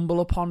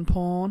stumble upon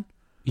porn.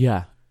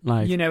 Yeah.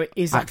 Like, you know, it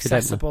is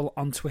accessible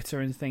on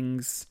Twitter and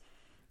things.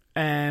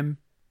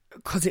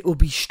 Because it will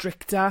be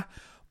stricter.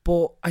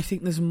 But I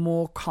think there's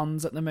more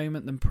cons at the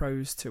moment than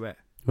pros to it.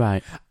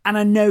 Right. And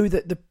I know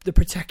that the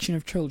protection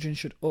of children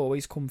should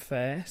always come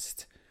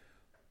first.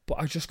 But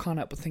I just can't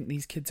help but think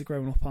these kids are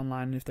growing up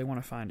online, and if they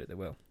want to find it, they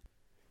will.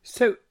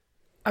 So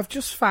I've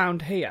just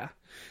found here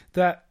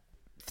that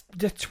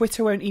the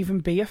Twitter won't even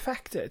be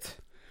affected.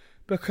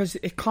 Because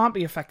it can't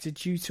be affected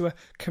due to a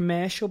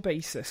commercial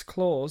basis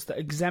clause that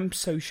exempts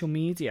social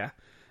media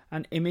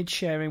and image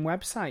sharing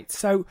websites.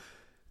 So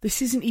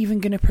this isn't even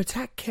going to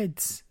protect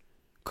kids.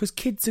 Because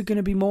kids are going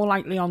to be more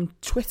likely on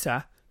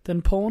Twitter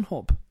than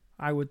Pornhub,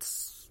 I would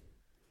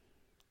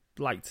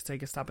like to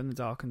take a stab in the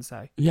dark and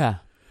say. Yeah,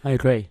 I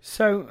agree.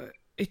 So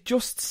it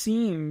just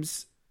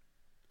seems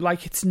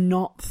like it's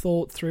not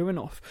thought through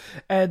enough.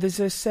 There's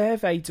a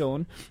survey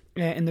done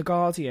in The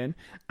Guardian,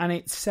 and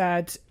it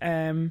said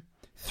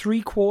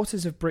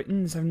 3/4 of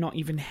Britons have not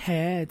even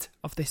heard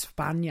of this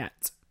ban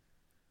yet.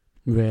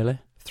 Really?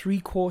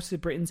 3/4 of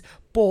Britons.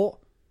 But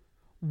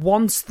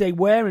once they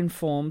were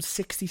informed,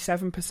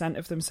 67%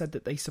 of them said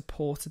that they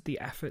supported the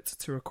effort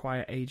to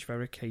require age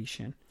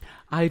verification.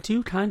 I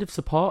do kind of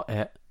support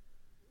it.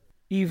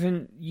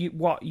 Even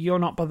you're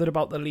not bothered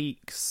about the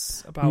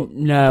leaks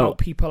about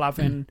people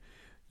having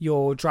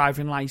your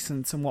driving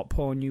license and what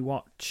porn you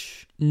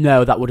watch?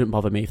 No, that wouldn't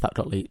bother me if that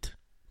got leaked,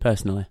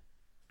 personally.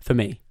 For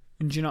me.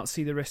 And do you not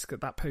see the risk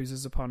that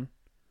poses upon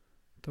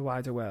the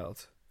wider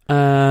world?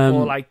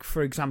 Or like,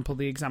 for example,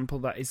 the example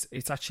that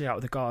it's actually out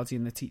of The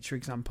Guardian, the teacher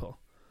example.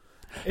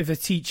 If a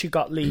teacher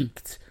got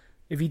leaked,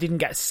 if he didn't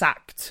get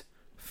sacked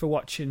for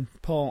watching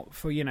porn,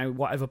 for, you know,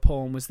 whatever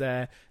porn was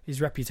there, his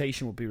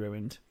reputation would be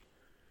ruined.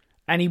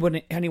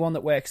 Anyone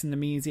that works in the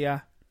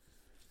media,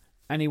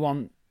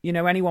 anyone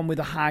with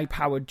a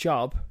high-powered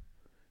job,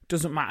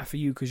 doesn't matter for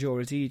you because you're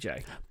a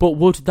DJ. But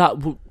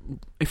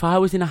if I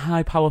was in a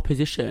high-power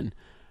position,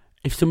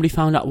 if somebody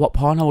found out what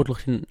porn I was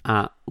looking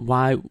at,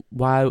 why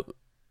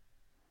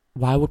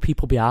would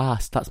people be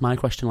asked? That's my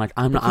question. Like,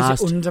 I'm not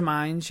asked. Because it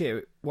undermines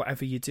you,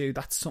 whatever you do.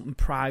 That's something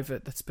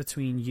private that's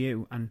between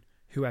you and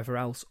whoever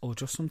else, or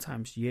just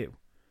sometimes you.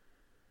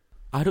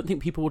 I don't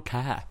think people would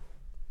care.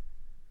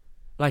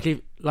 Like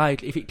if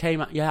it came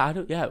out,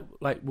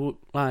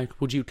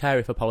 would you care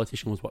if a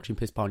politician was watching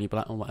piss porn? You'd be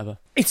like, oh, whatever.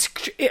 I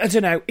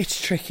don't know. It's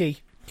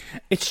tricky.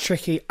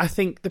 I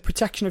think the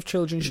protection of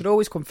children should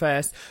always come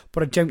first,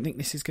 but I don't think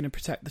this is going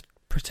to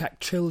protect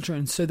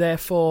children. So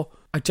therefore,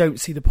 I don't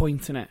see the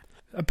point in it.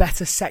 A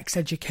better sex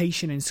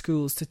education in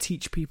schools to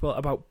teach people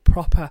about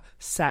proper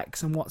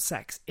sex and what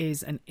sex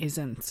is and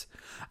isn't,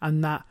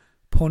 and that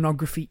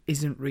pornography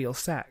isn't real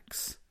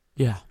sex.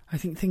 Yeah. I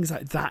think things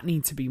like that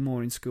need to be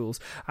more in schools,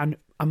 and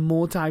a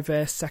more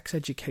diverse sex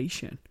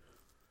education.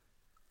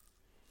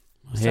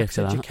 Sex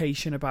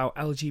education about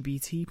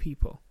LGBT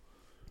people.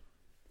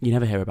 You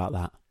never hear about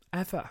that.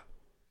 Ever.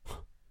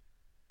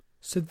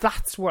 So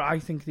that's what I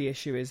think the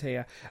issue is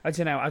here. I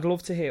don't know. I'd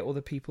love to hear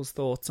other people's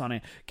thoughts on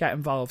it. Get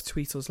involved.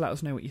 Tweet us. Let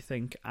us know what you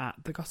think at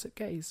The Gossip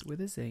Gaze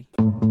with a Z.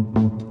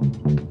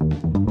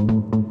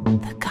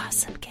 The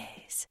Gossip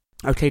Gaze.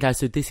 Okay, guys.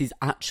 So this is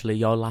actually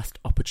your last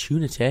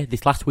opportunity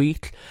this last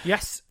week.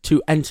 Yes.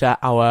 To enter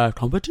our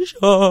competition.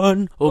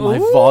 Oh, my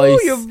voice. Oh,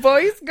 your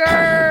voice,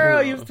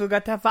 girl. You've still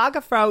got that vaga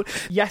throat.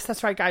 Yes,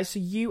 that's right, guys. So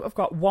you have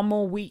got one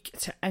more week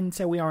to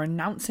enter. We are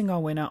announcing our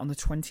winner on the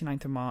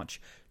 29th of March.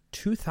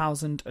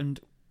 2000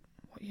 and...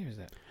 What year is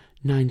it?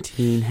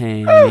 19,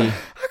 hey. I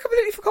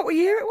completely forgot what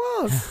year it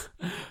was.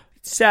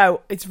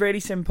 So, it's really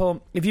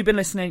simple. If you've been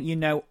listening, you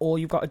know all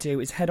you've got to do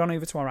is head on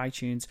over to our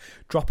iTunes,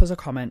 drop us a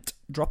comment,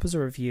 drop us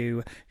a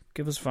review,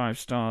 give us 5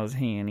 stars,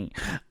 honey,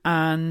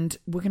 and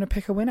we're going to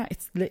pick a winner.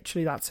 It's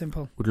literally that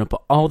simple. We're going to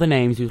put all the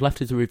names who've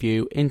left us a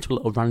review into a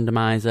little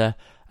randomizer,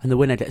 and the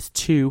winner gets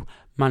 2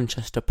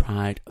 Manchester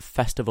Pride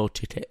Festival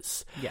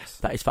tickets. Yes.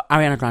 That is for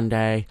Ariana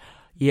Grande,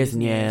 years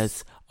and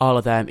years. All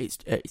of them.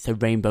 It's a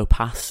rainbow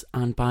pass.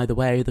 And by the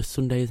way, the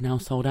Sunday is now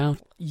sold out.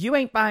 You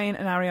ain't buying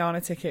an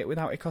Ariana ticket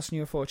without it costing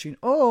you a fortune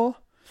or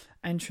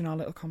entering our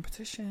little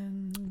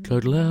competition.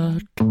 Good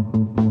luck.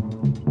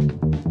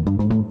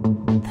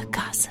 The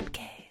Gossip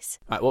Gaze.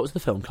 Right, what was the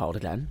film called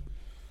again?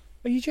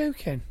 Are you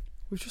joking?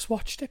 We've just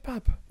watched it,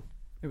 Bab.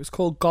 It was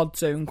called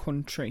God's Own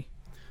Country.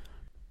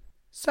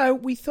 So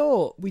we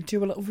thought we'd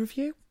do a little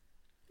review.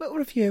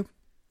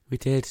 We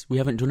did. We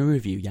haven't done a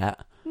review yet.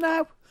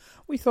 No.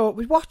 We thought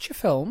we'd watch a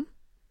film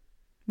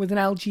with an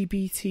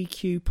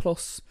LGBTQ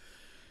plus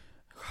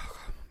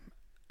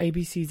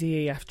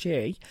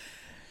ABCDEFG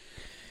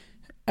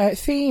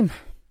theme.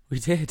 We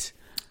did.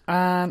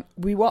 And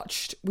we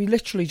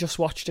literally just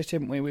watched it,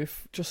 didn't we?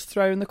 We've just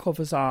thrown the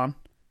covers on.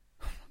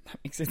 That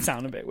makes it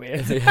sound a bit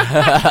weird.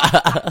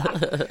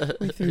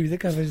 We threw the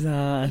covers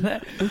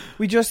on.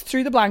 We just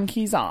threw the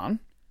blankies on,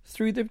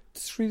 threw the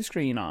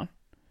screen on,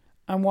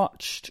 and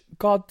watched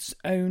God's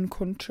Own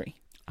Country.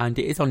 And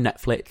it is on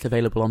Netflix,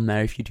 available on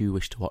there if you do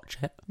wish to watch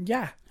it.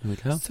 Yeah. There we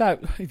go. So,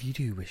 if you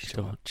do wish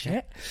to watch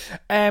it.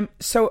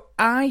 So,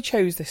 I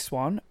chose this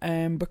one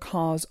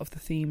because of the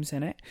themes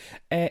in it.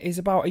 It is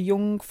about a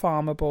young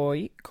farmer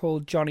boy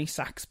called Johnny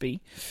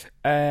Saxby.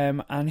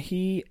 And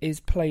he is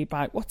played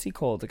by, what's he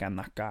called again,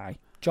 that guy?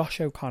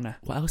 Josh O'Connor.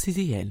 What else is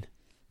he in?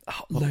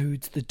 Oh,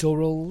 loads. The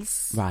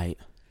Durrells. Right.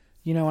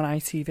 You know, on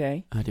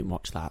ITV. I didn't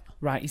watch that.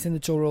 Right, he's in The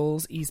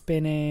Durrells. He's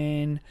been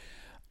in...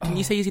 Can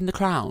you say he's in The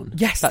Crown?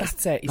 Yes,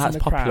 that's it. He's that's in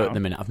The popular Crown. at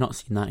the minute. I've not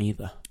seen that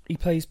either. He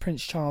plays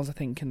Prince Charles, I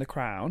think, in The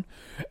Crown.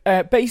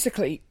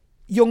 Basically,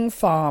 young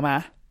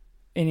farmer,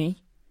 innit?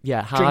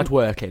 Yeah,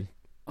 hard-working.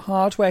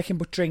 Hard-working,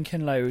 but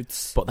drinking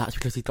loads. But that's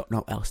because he's got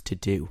no else to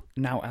do.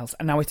 Now else.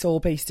 And now it's all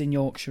based in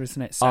Yorkshire,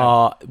 isn't it?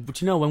 So,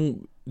 but you know,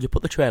 when you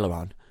put the trailer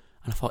on,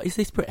 and I thought, is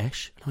this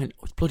British? And I went,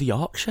 oh, it's bloody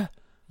Yorkshire.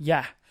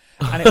 yeah.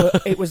 And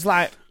it was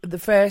like, the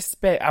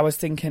first bit, I was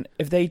thinking,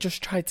 if they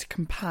just tried to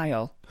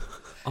compile...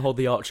 All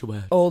the Yorkshire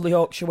words. All the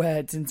Yorkshire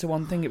words into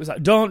one thing. It was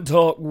like, don't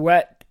talk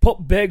wet,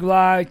 put big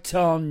light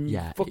on,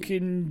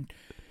 fucking...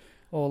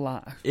 all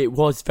that. It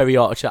was very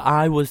Yorkshire.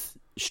 I was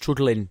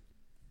struggling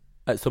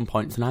at some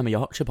points, and I'm a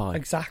Yorkshire boy.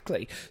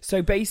 Exactly.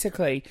 So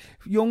basically,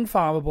 young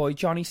farmer boy,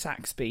 Johnny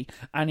Saxby,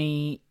 and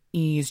he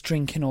is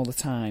drinking all the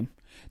time.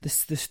 The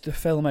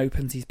film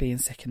opens, he's being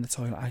sick in the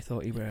toilet. I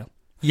thought he will.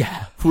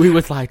 Yeah, we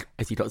was like,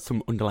 has he got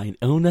some underlying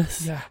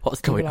illness? Yeah. What's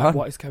going on?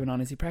 What is going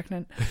on? Is he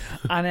pregnant?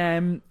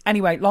 And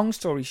anyway, long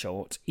story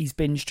short, he's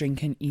binge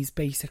drinking. He's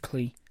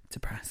basically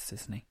depressed,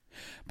 isn't he?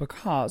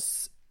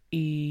 Because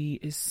he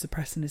is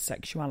suppressing his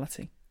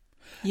sexuality.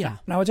 Yeah.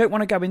 Now, I don't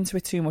want to go into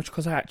it too much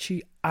because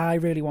I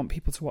really want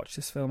people to watch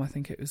this film. I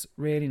think it was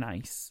really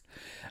nice.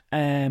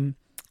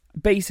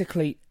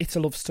 Basically, it's a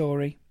love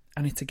story,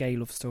 and it's a gay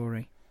love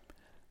story.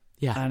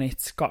 Yeah. And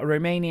it's got a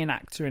Romanian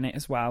actor in it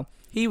as well.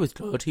 He was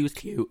good. He was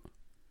cute.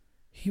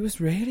 He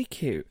was really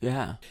cute.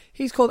 Yeah.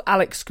 He's called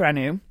Alex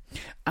Screnu,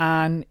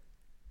 and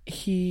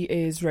he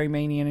is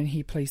Romanian, and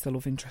he plays the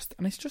love interest.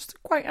 And it's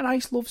just quite a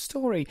nice love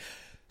story.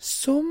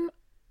 Some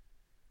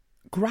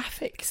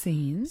graphic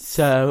scenes.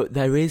 So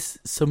there is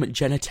some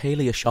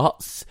genitalia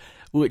shots,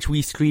 which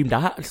we screamed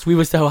at. We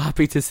were so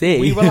happy to see.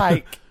 We were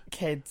like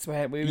kids,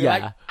 weren't we? We were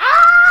like, there's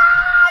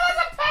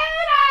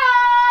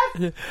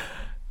a penis!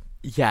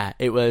 Yeah,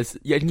 it was.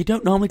 Yeah, and you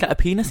don't normally get a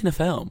penis in a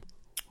film.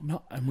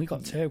 Not, and we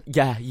got two.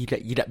 Yeah, you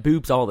get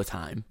boobs all the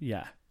time.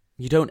 Yeah.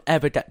 You don't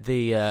ever get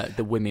the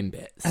women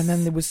bits. And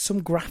then there was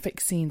some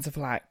graphic scenes of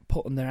like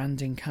putting their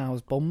hand in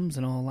cows' bums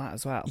and all that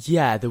as well.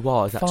 Yeah, there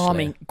was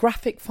actually.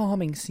 Graphic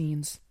farming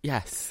scenes.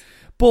 Yes.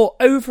 But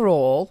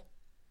overall,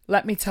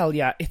 let me tell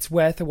you, it's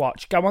worth a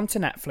watch. Go on to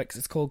Netflix.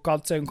 It's called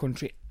God's Own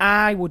Country.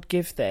 I would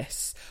give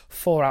this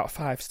 4 out of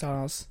 5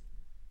 stars.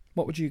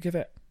 What would you give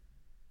it?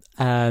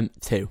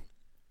 2.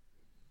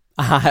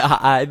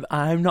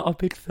 I'm not a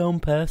big film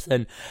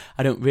person.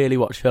 I don't really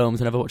watch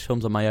films. I never watch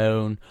films on my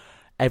own.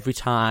 Every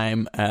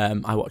time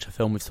I watch a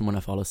film with someone, I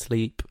fall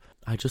asleep.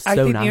 I think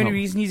the only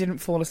reason you didn't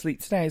fall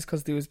asleep today is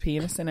because there was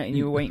penis in it and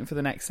you were waiting for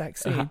the next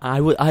sex scene.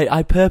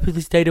 I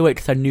purposely stayed awake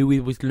because I knew we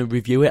was going to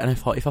review it, and I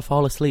thought if I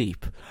fall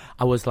asleep,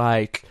 I was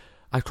like,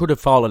 I could have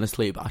fallen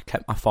asleep, but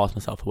I forced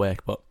myself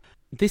awake. But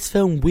this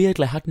film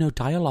weirdly had no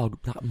dialogue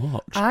that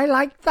much. I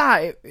liked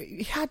that.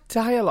 It had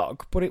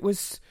dialogue, but it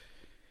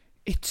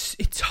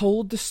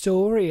told the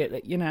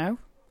story, you know?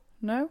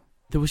 No?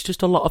 There was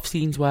just a lot of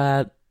scenes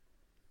where...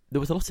 There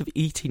was a lot of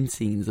eating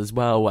scenes as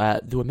well, where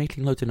they were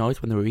making loads of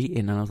noise when they were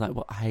eating, and I was like,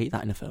 well, I hate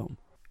that in a film.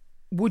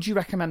 Would you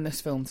recommend this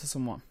film to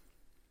someone?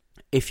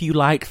 If you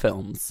like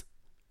films,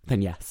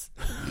 then yes.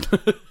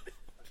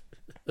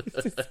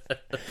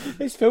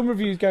 This film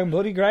review's going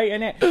bloody great,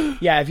 isn't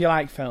it? Yeah, if you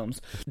like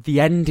films.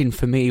 The ending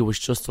for me was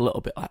just a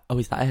little bit like, oh,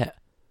 is that it?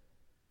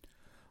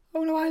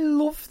 Oh no, I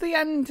love the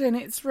ending.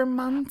 It's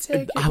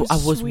romantic. I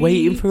was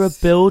waiting for a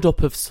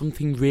build-up of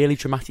something really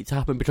dramatic to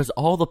happen, because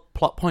all the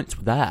plot points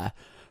were there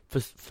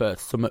for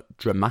something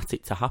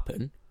dramatic to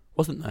happen,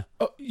 wasn't there?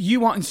 You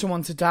wanting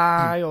someone to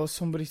die, or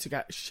somebody to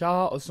get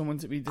shot, or someone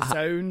to be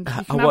disowned.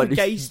 You can have a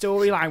gay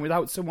storyline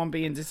without someone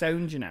being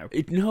disowned, you know?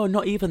 No,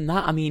 not even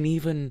that. I mean,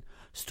 even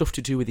stuff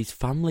to do with his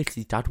family, because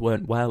his dad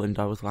weren't well, and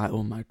I was like,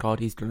 oh my God,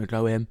 he's going to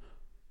go in.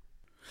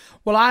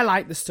 Well, I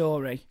like the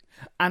story.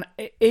 And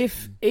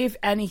if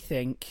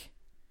anything,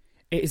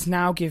 it has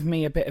now given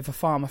me a bit of a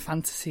farmer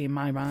fantasy in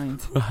my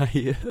mind.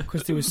 Right.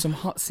 Because there was some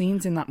hot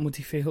scenes in that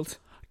muddy field.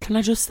 Can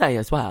I just say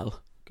as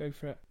well? Go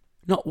for it.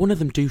 Not one of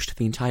them douched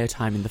the entire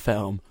time in the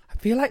film. I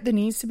feel like there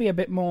needs to be a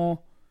bit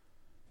more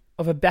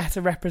of a better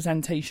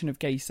representation of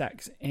gay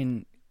sex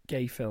in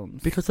gay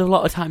films. Because a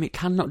lot of time it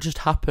cannot just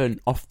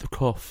happen off the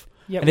cuff.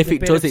 Yeah, and if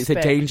it does, it's spit.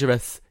 a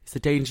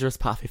dangerous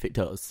path if it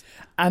does.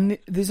 And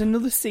there's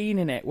another scene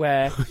in it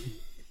where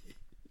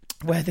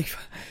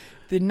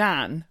the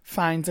nan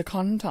finds a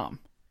condom.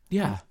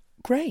 Yeah.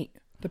 Great.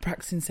 They're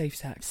practicing safe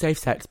sex. Safe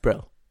sex,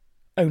 brill.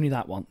 Only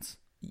that once.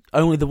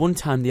 only the one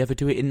time they ever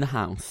do it in the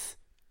house,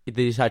 if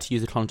they decide to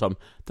use a condom,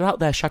 they're out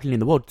there shagging in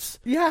the woods.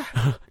 Yeah.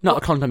 Not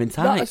a condom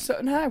inside.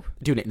 No.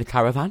 Doing it in the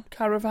caravan.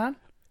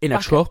 In a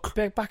truck.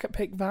 Back at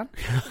pig van.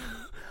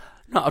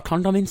 Not a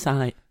condom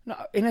inside. No,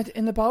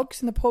 in the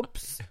bogs, in the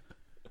pubs.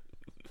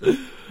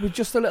 With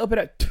just a little bit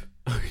of...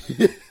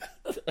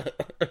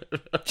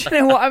 Do you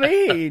know what I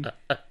mean?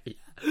 Yeah.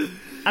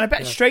 And I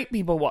bet straight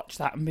people watch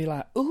that and be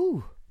like,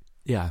 ooh.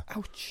 Yeah.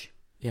 Ouch.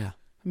 Yeah.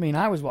 I mean,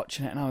 I was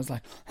watching it and I was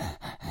like...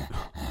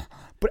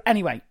 But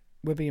anyway,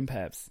 we're being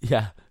pervs.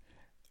 Yeah.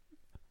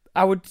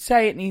 I would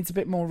say it needs a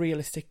bit more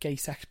realistic gay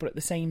sex, but at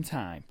the same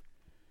time...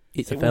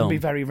 It wouldn't be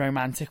very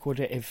romantic, would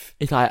it, if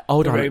it's like,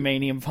 hold the on,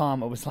 Romanian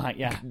farmer was like,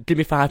 yeah. Give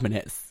me 5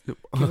 minutes.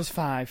 Give us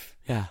 5.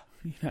 Yeah.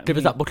 You know Give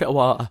us that bucket of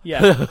water.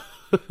 Yeah.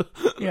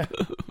 Yeah.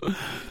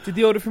 Did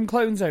the order from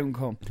Clone Zone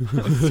come? Do you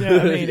know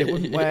what I mean? It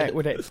wouldn't work,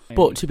 would it?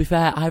 But to be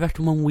fair, I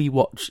reckon when we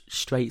watch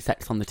straight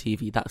sex on the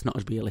TV, that's not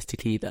as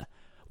realistic either.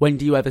 When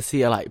do you ever see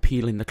her like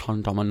peeling the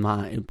condom on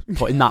that,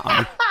 putting that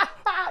on?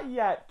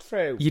 Yeah,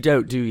 true. You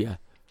don't, do you?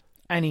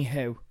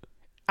 Anywho,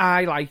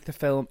 I like the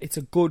film. It's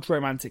a good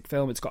romantic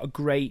film. It's got a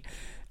great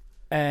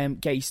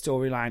gay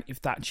storyline,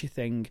 if that's your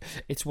thing.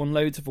 It's won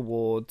loads of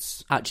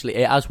awards. Actually,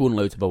 it has won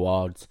loads of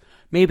awards.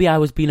 Maybe I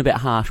was being a bit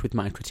harsh with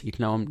my critique.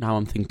 Now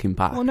I'm thinking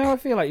back. Well, no, I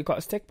feel like you've got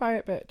to stick by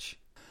it, bitch.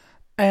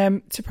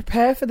 To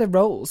prepare for the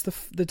roles,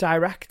 the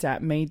director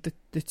made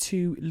the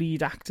 2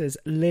 lead actors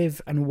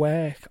live and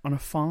work on a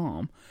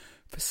farm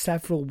for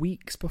several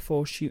weeks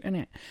before shooting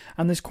it.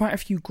 And there's quite a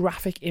few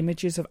graphic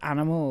images of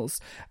animals.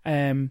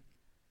 And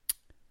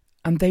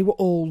they were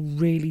all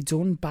really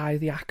done by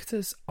the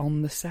actors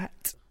on the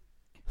set.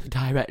 The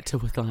director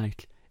was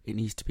like, it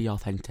needs to be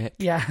authentic.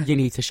 Yeah. You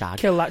need to shag.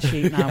 Kill that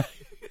sheep now.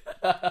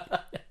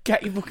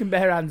 Get your fucking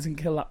bare hands and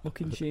kill that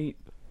fucking sheep.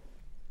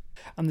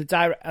 And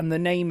the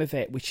name of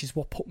it, which is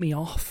what put me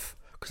off,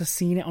 because I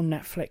seen it on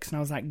Netflix and I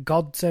was like,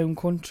 God's Own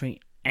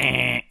Country.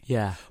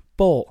 Yeah.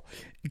 But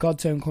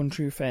God's Own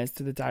Country refers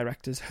to the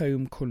director's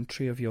home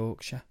country of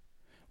Yorkshire,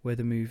 where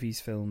the movie's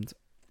filmed,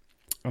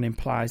 and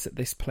implies that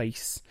this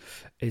place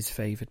is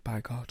favoured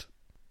by God.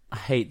 I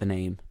hate the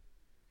name.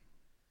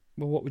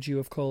 Well, what would you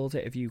have called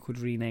it if you could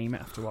rename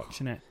it after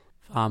watching it?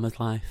 Farmer's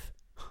Life.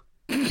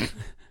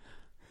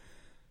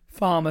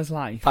 Farmer's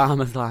Life?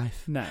 Farmer's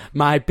Life. No.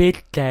 My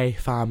big gay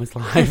farmer's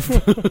life.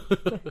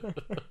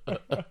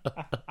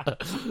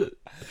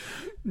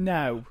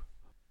 No.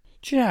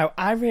 Do you know,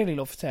 I really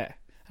loved it,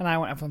 and I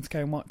want everyone to go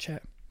and watch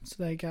it. So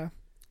there you go.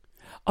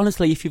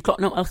 Honestly, if you've got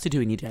nothing else to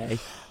do in your day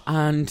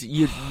and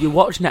you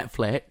watch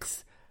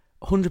Netflix,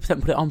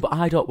 100% put it on. But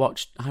I don't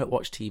watch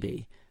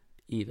TV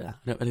either.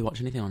 I don't really watch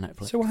anything on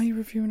Netflix. So why are you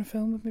reviewing a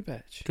film with me,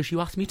 bitch? Because you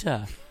asked me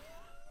to.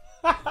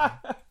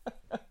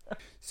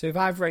 So if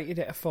I've rated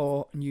it a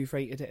 4 and you've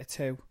rated it a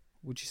 2,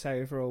 would you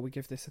say overall we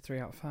give this a 3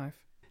 out of 5?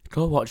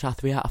 Go watch our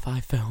 3 out of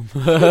 5 film.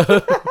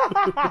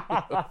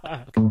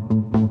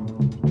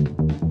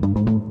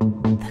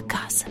 The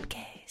Gossip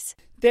Case.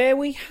 There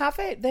we have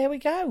it. There we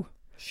go.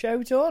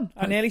 Show done.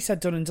 I nearly said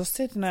done and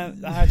dusted, and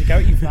I had to go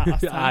at you for that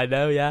last time. I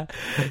know, yeah.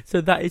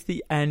 So that is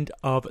the end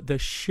of the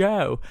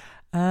show.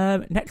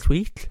 Next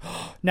week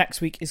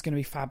is going to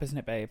be fab, isn't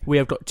it, babe? we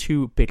have got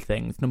 2 big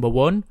things. Number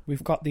 1,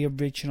 We've got the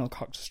original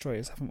Cock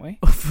Destroyers, haven't we?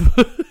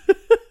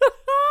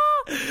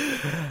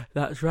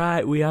 that's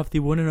right, we have the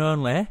one and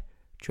only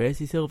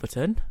Tracy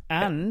Silverton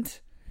And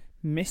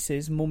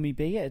Mrs. Mummy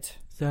Beard.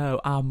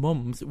 So our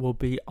mums will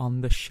be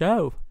on the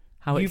show.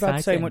 How You've exciting.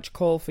 had so much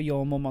call for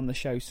your mum on the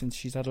show since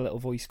she's had a little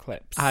voice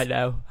clips. I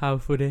know, how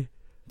funny.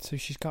 So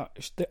she's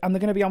got... And they're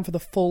going to be on for the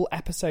full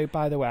episode,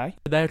 by the way.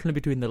 They're going to be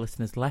doing the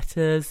listeners'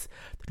 letters.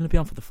 They're going to be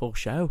on for the full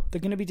show.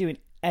 They're going to be doing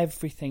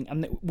everything.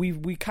 And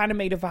we kind of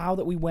made a vow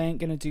that we weren't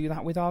going to do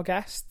that with our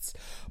guests.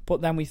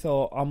 But then we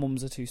thought, our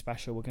mums are too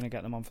special. We're going to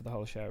get them on for the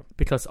whole show.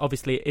 Because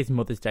obviously it is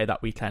Mother's Day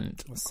that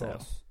weekend. Of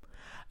course.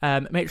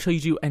 Make sure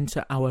you do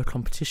enter our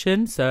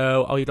competition.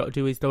 So all you got to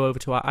do is go over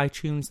to our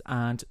iTunes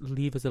and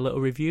leave us a little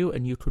review,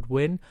 and you could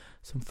win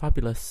some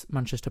fabulous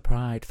Manchester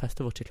Pride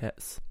Festival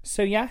tickets.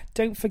 So yeah,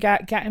 don't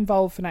forget, get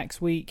involved for next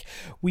week.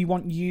 We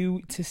want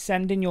you to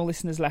send in your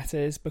listeners'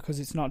 letters, because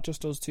it's not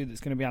just us 2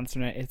 that's going to be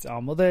answering it, it's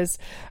our mothers.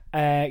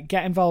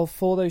 Get involved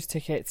for those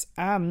tickets.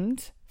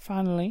 And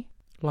finally,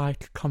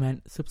 Like,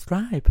 comment,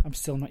 subscribe. I'm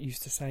still not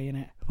used to saying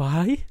it.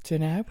 Why? Do you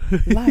know?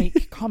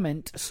 Like,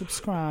 comment,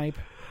 subscribe.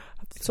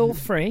 It's all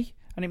free,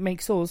 and it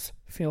makes us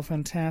feel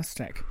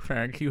fantastic.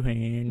 Thank you,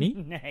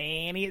 Annie.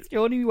 Annie, it's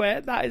your new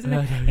word, that, isn't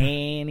it?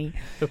 Annie.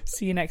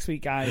 See you next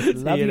week, guys.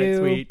 Love See you next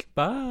week.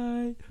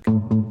 Bye.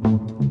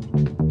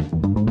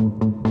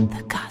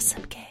 The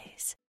Gossip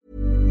Case.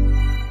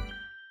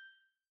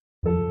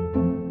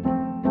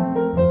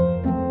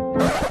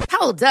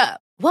 Hold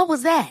up. What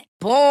was that?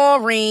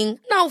 Boring.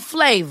 No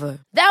flavor.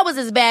 That was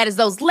as bad as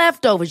those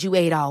leftovers you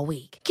ate all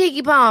week.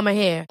 Keke Palmer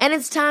here, and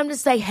it's time to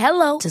say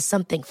hello to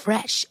something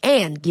fresh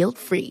and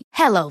guilt-free.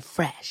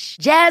 HelloFresh.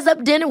 Jazz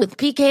up dinner with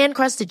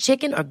pecan-crusted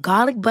chicken or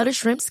garlic butter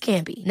shrimp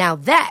scampi. Now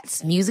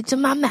that's music to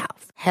my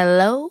mouth.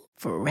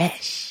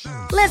 HelloFresh.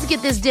 Let's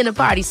get this dinner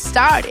party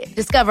started.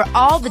 Discover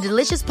all the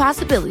delicious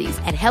possibilities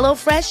at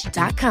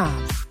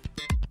HelloFresh.com.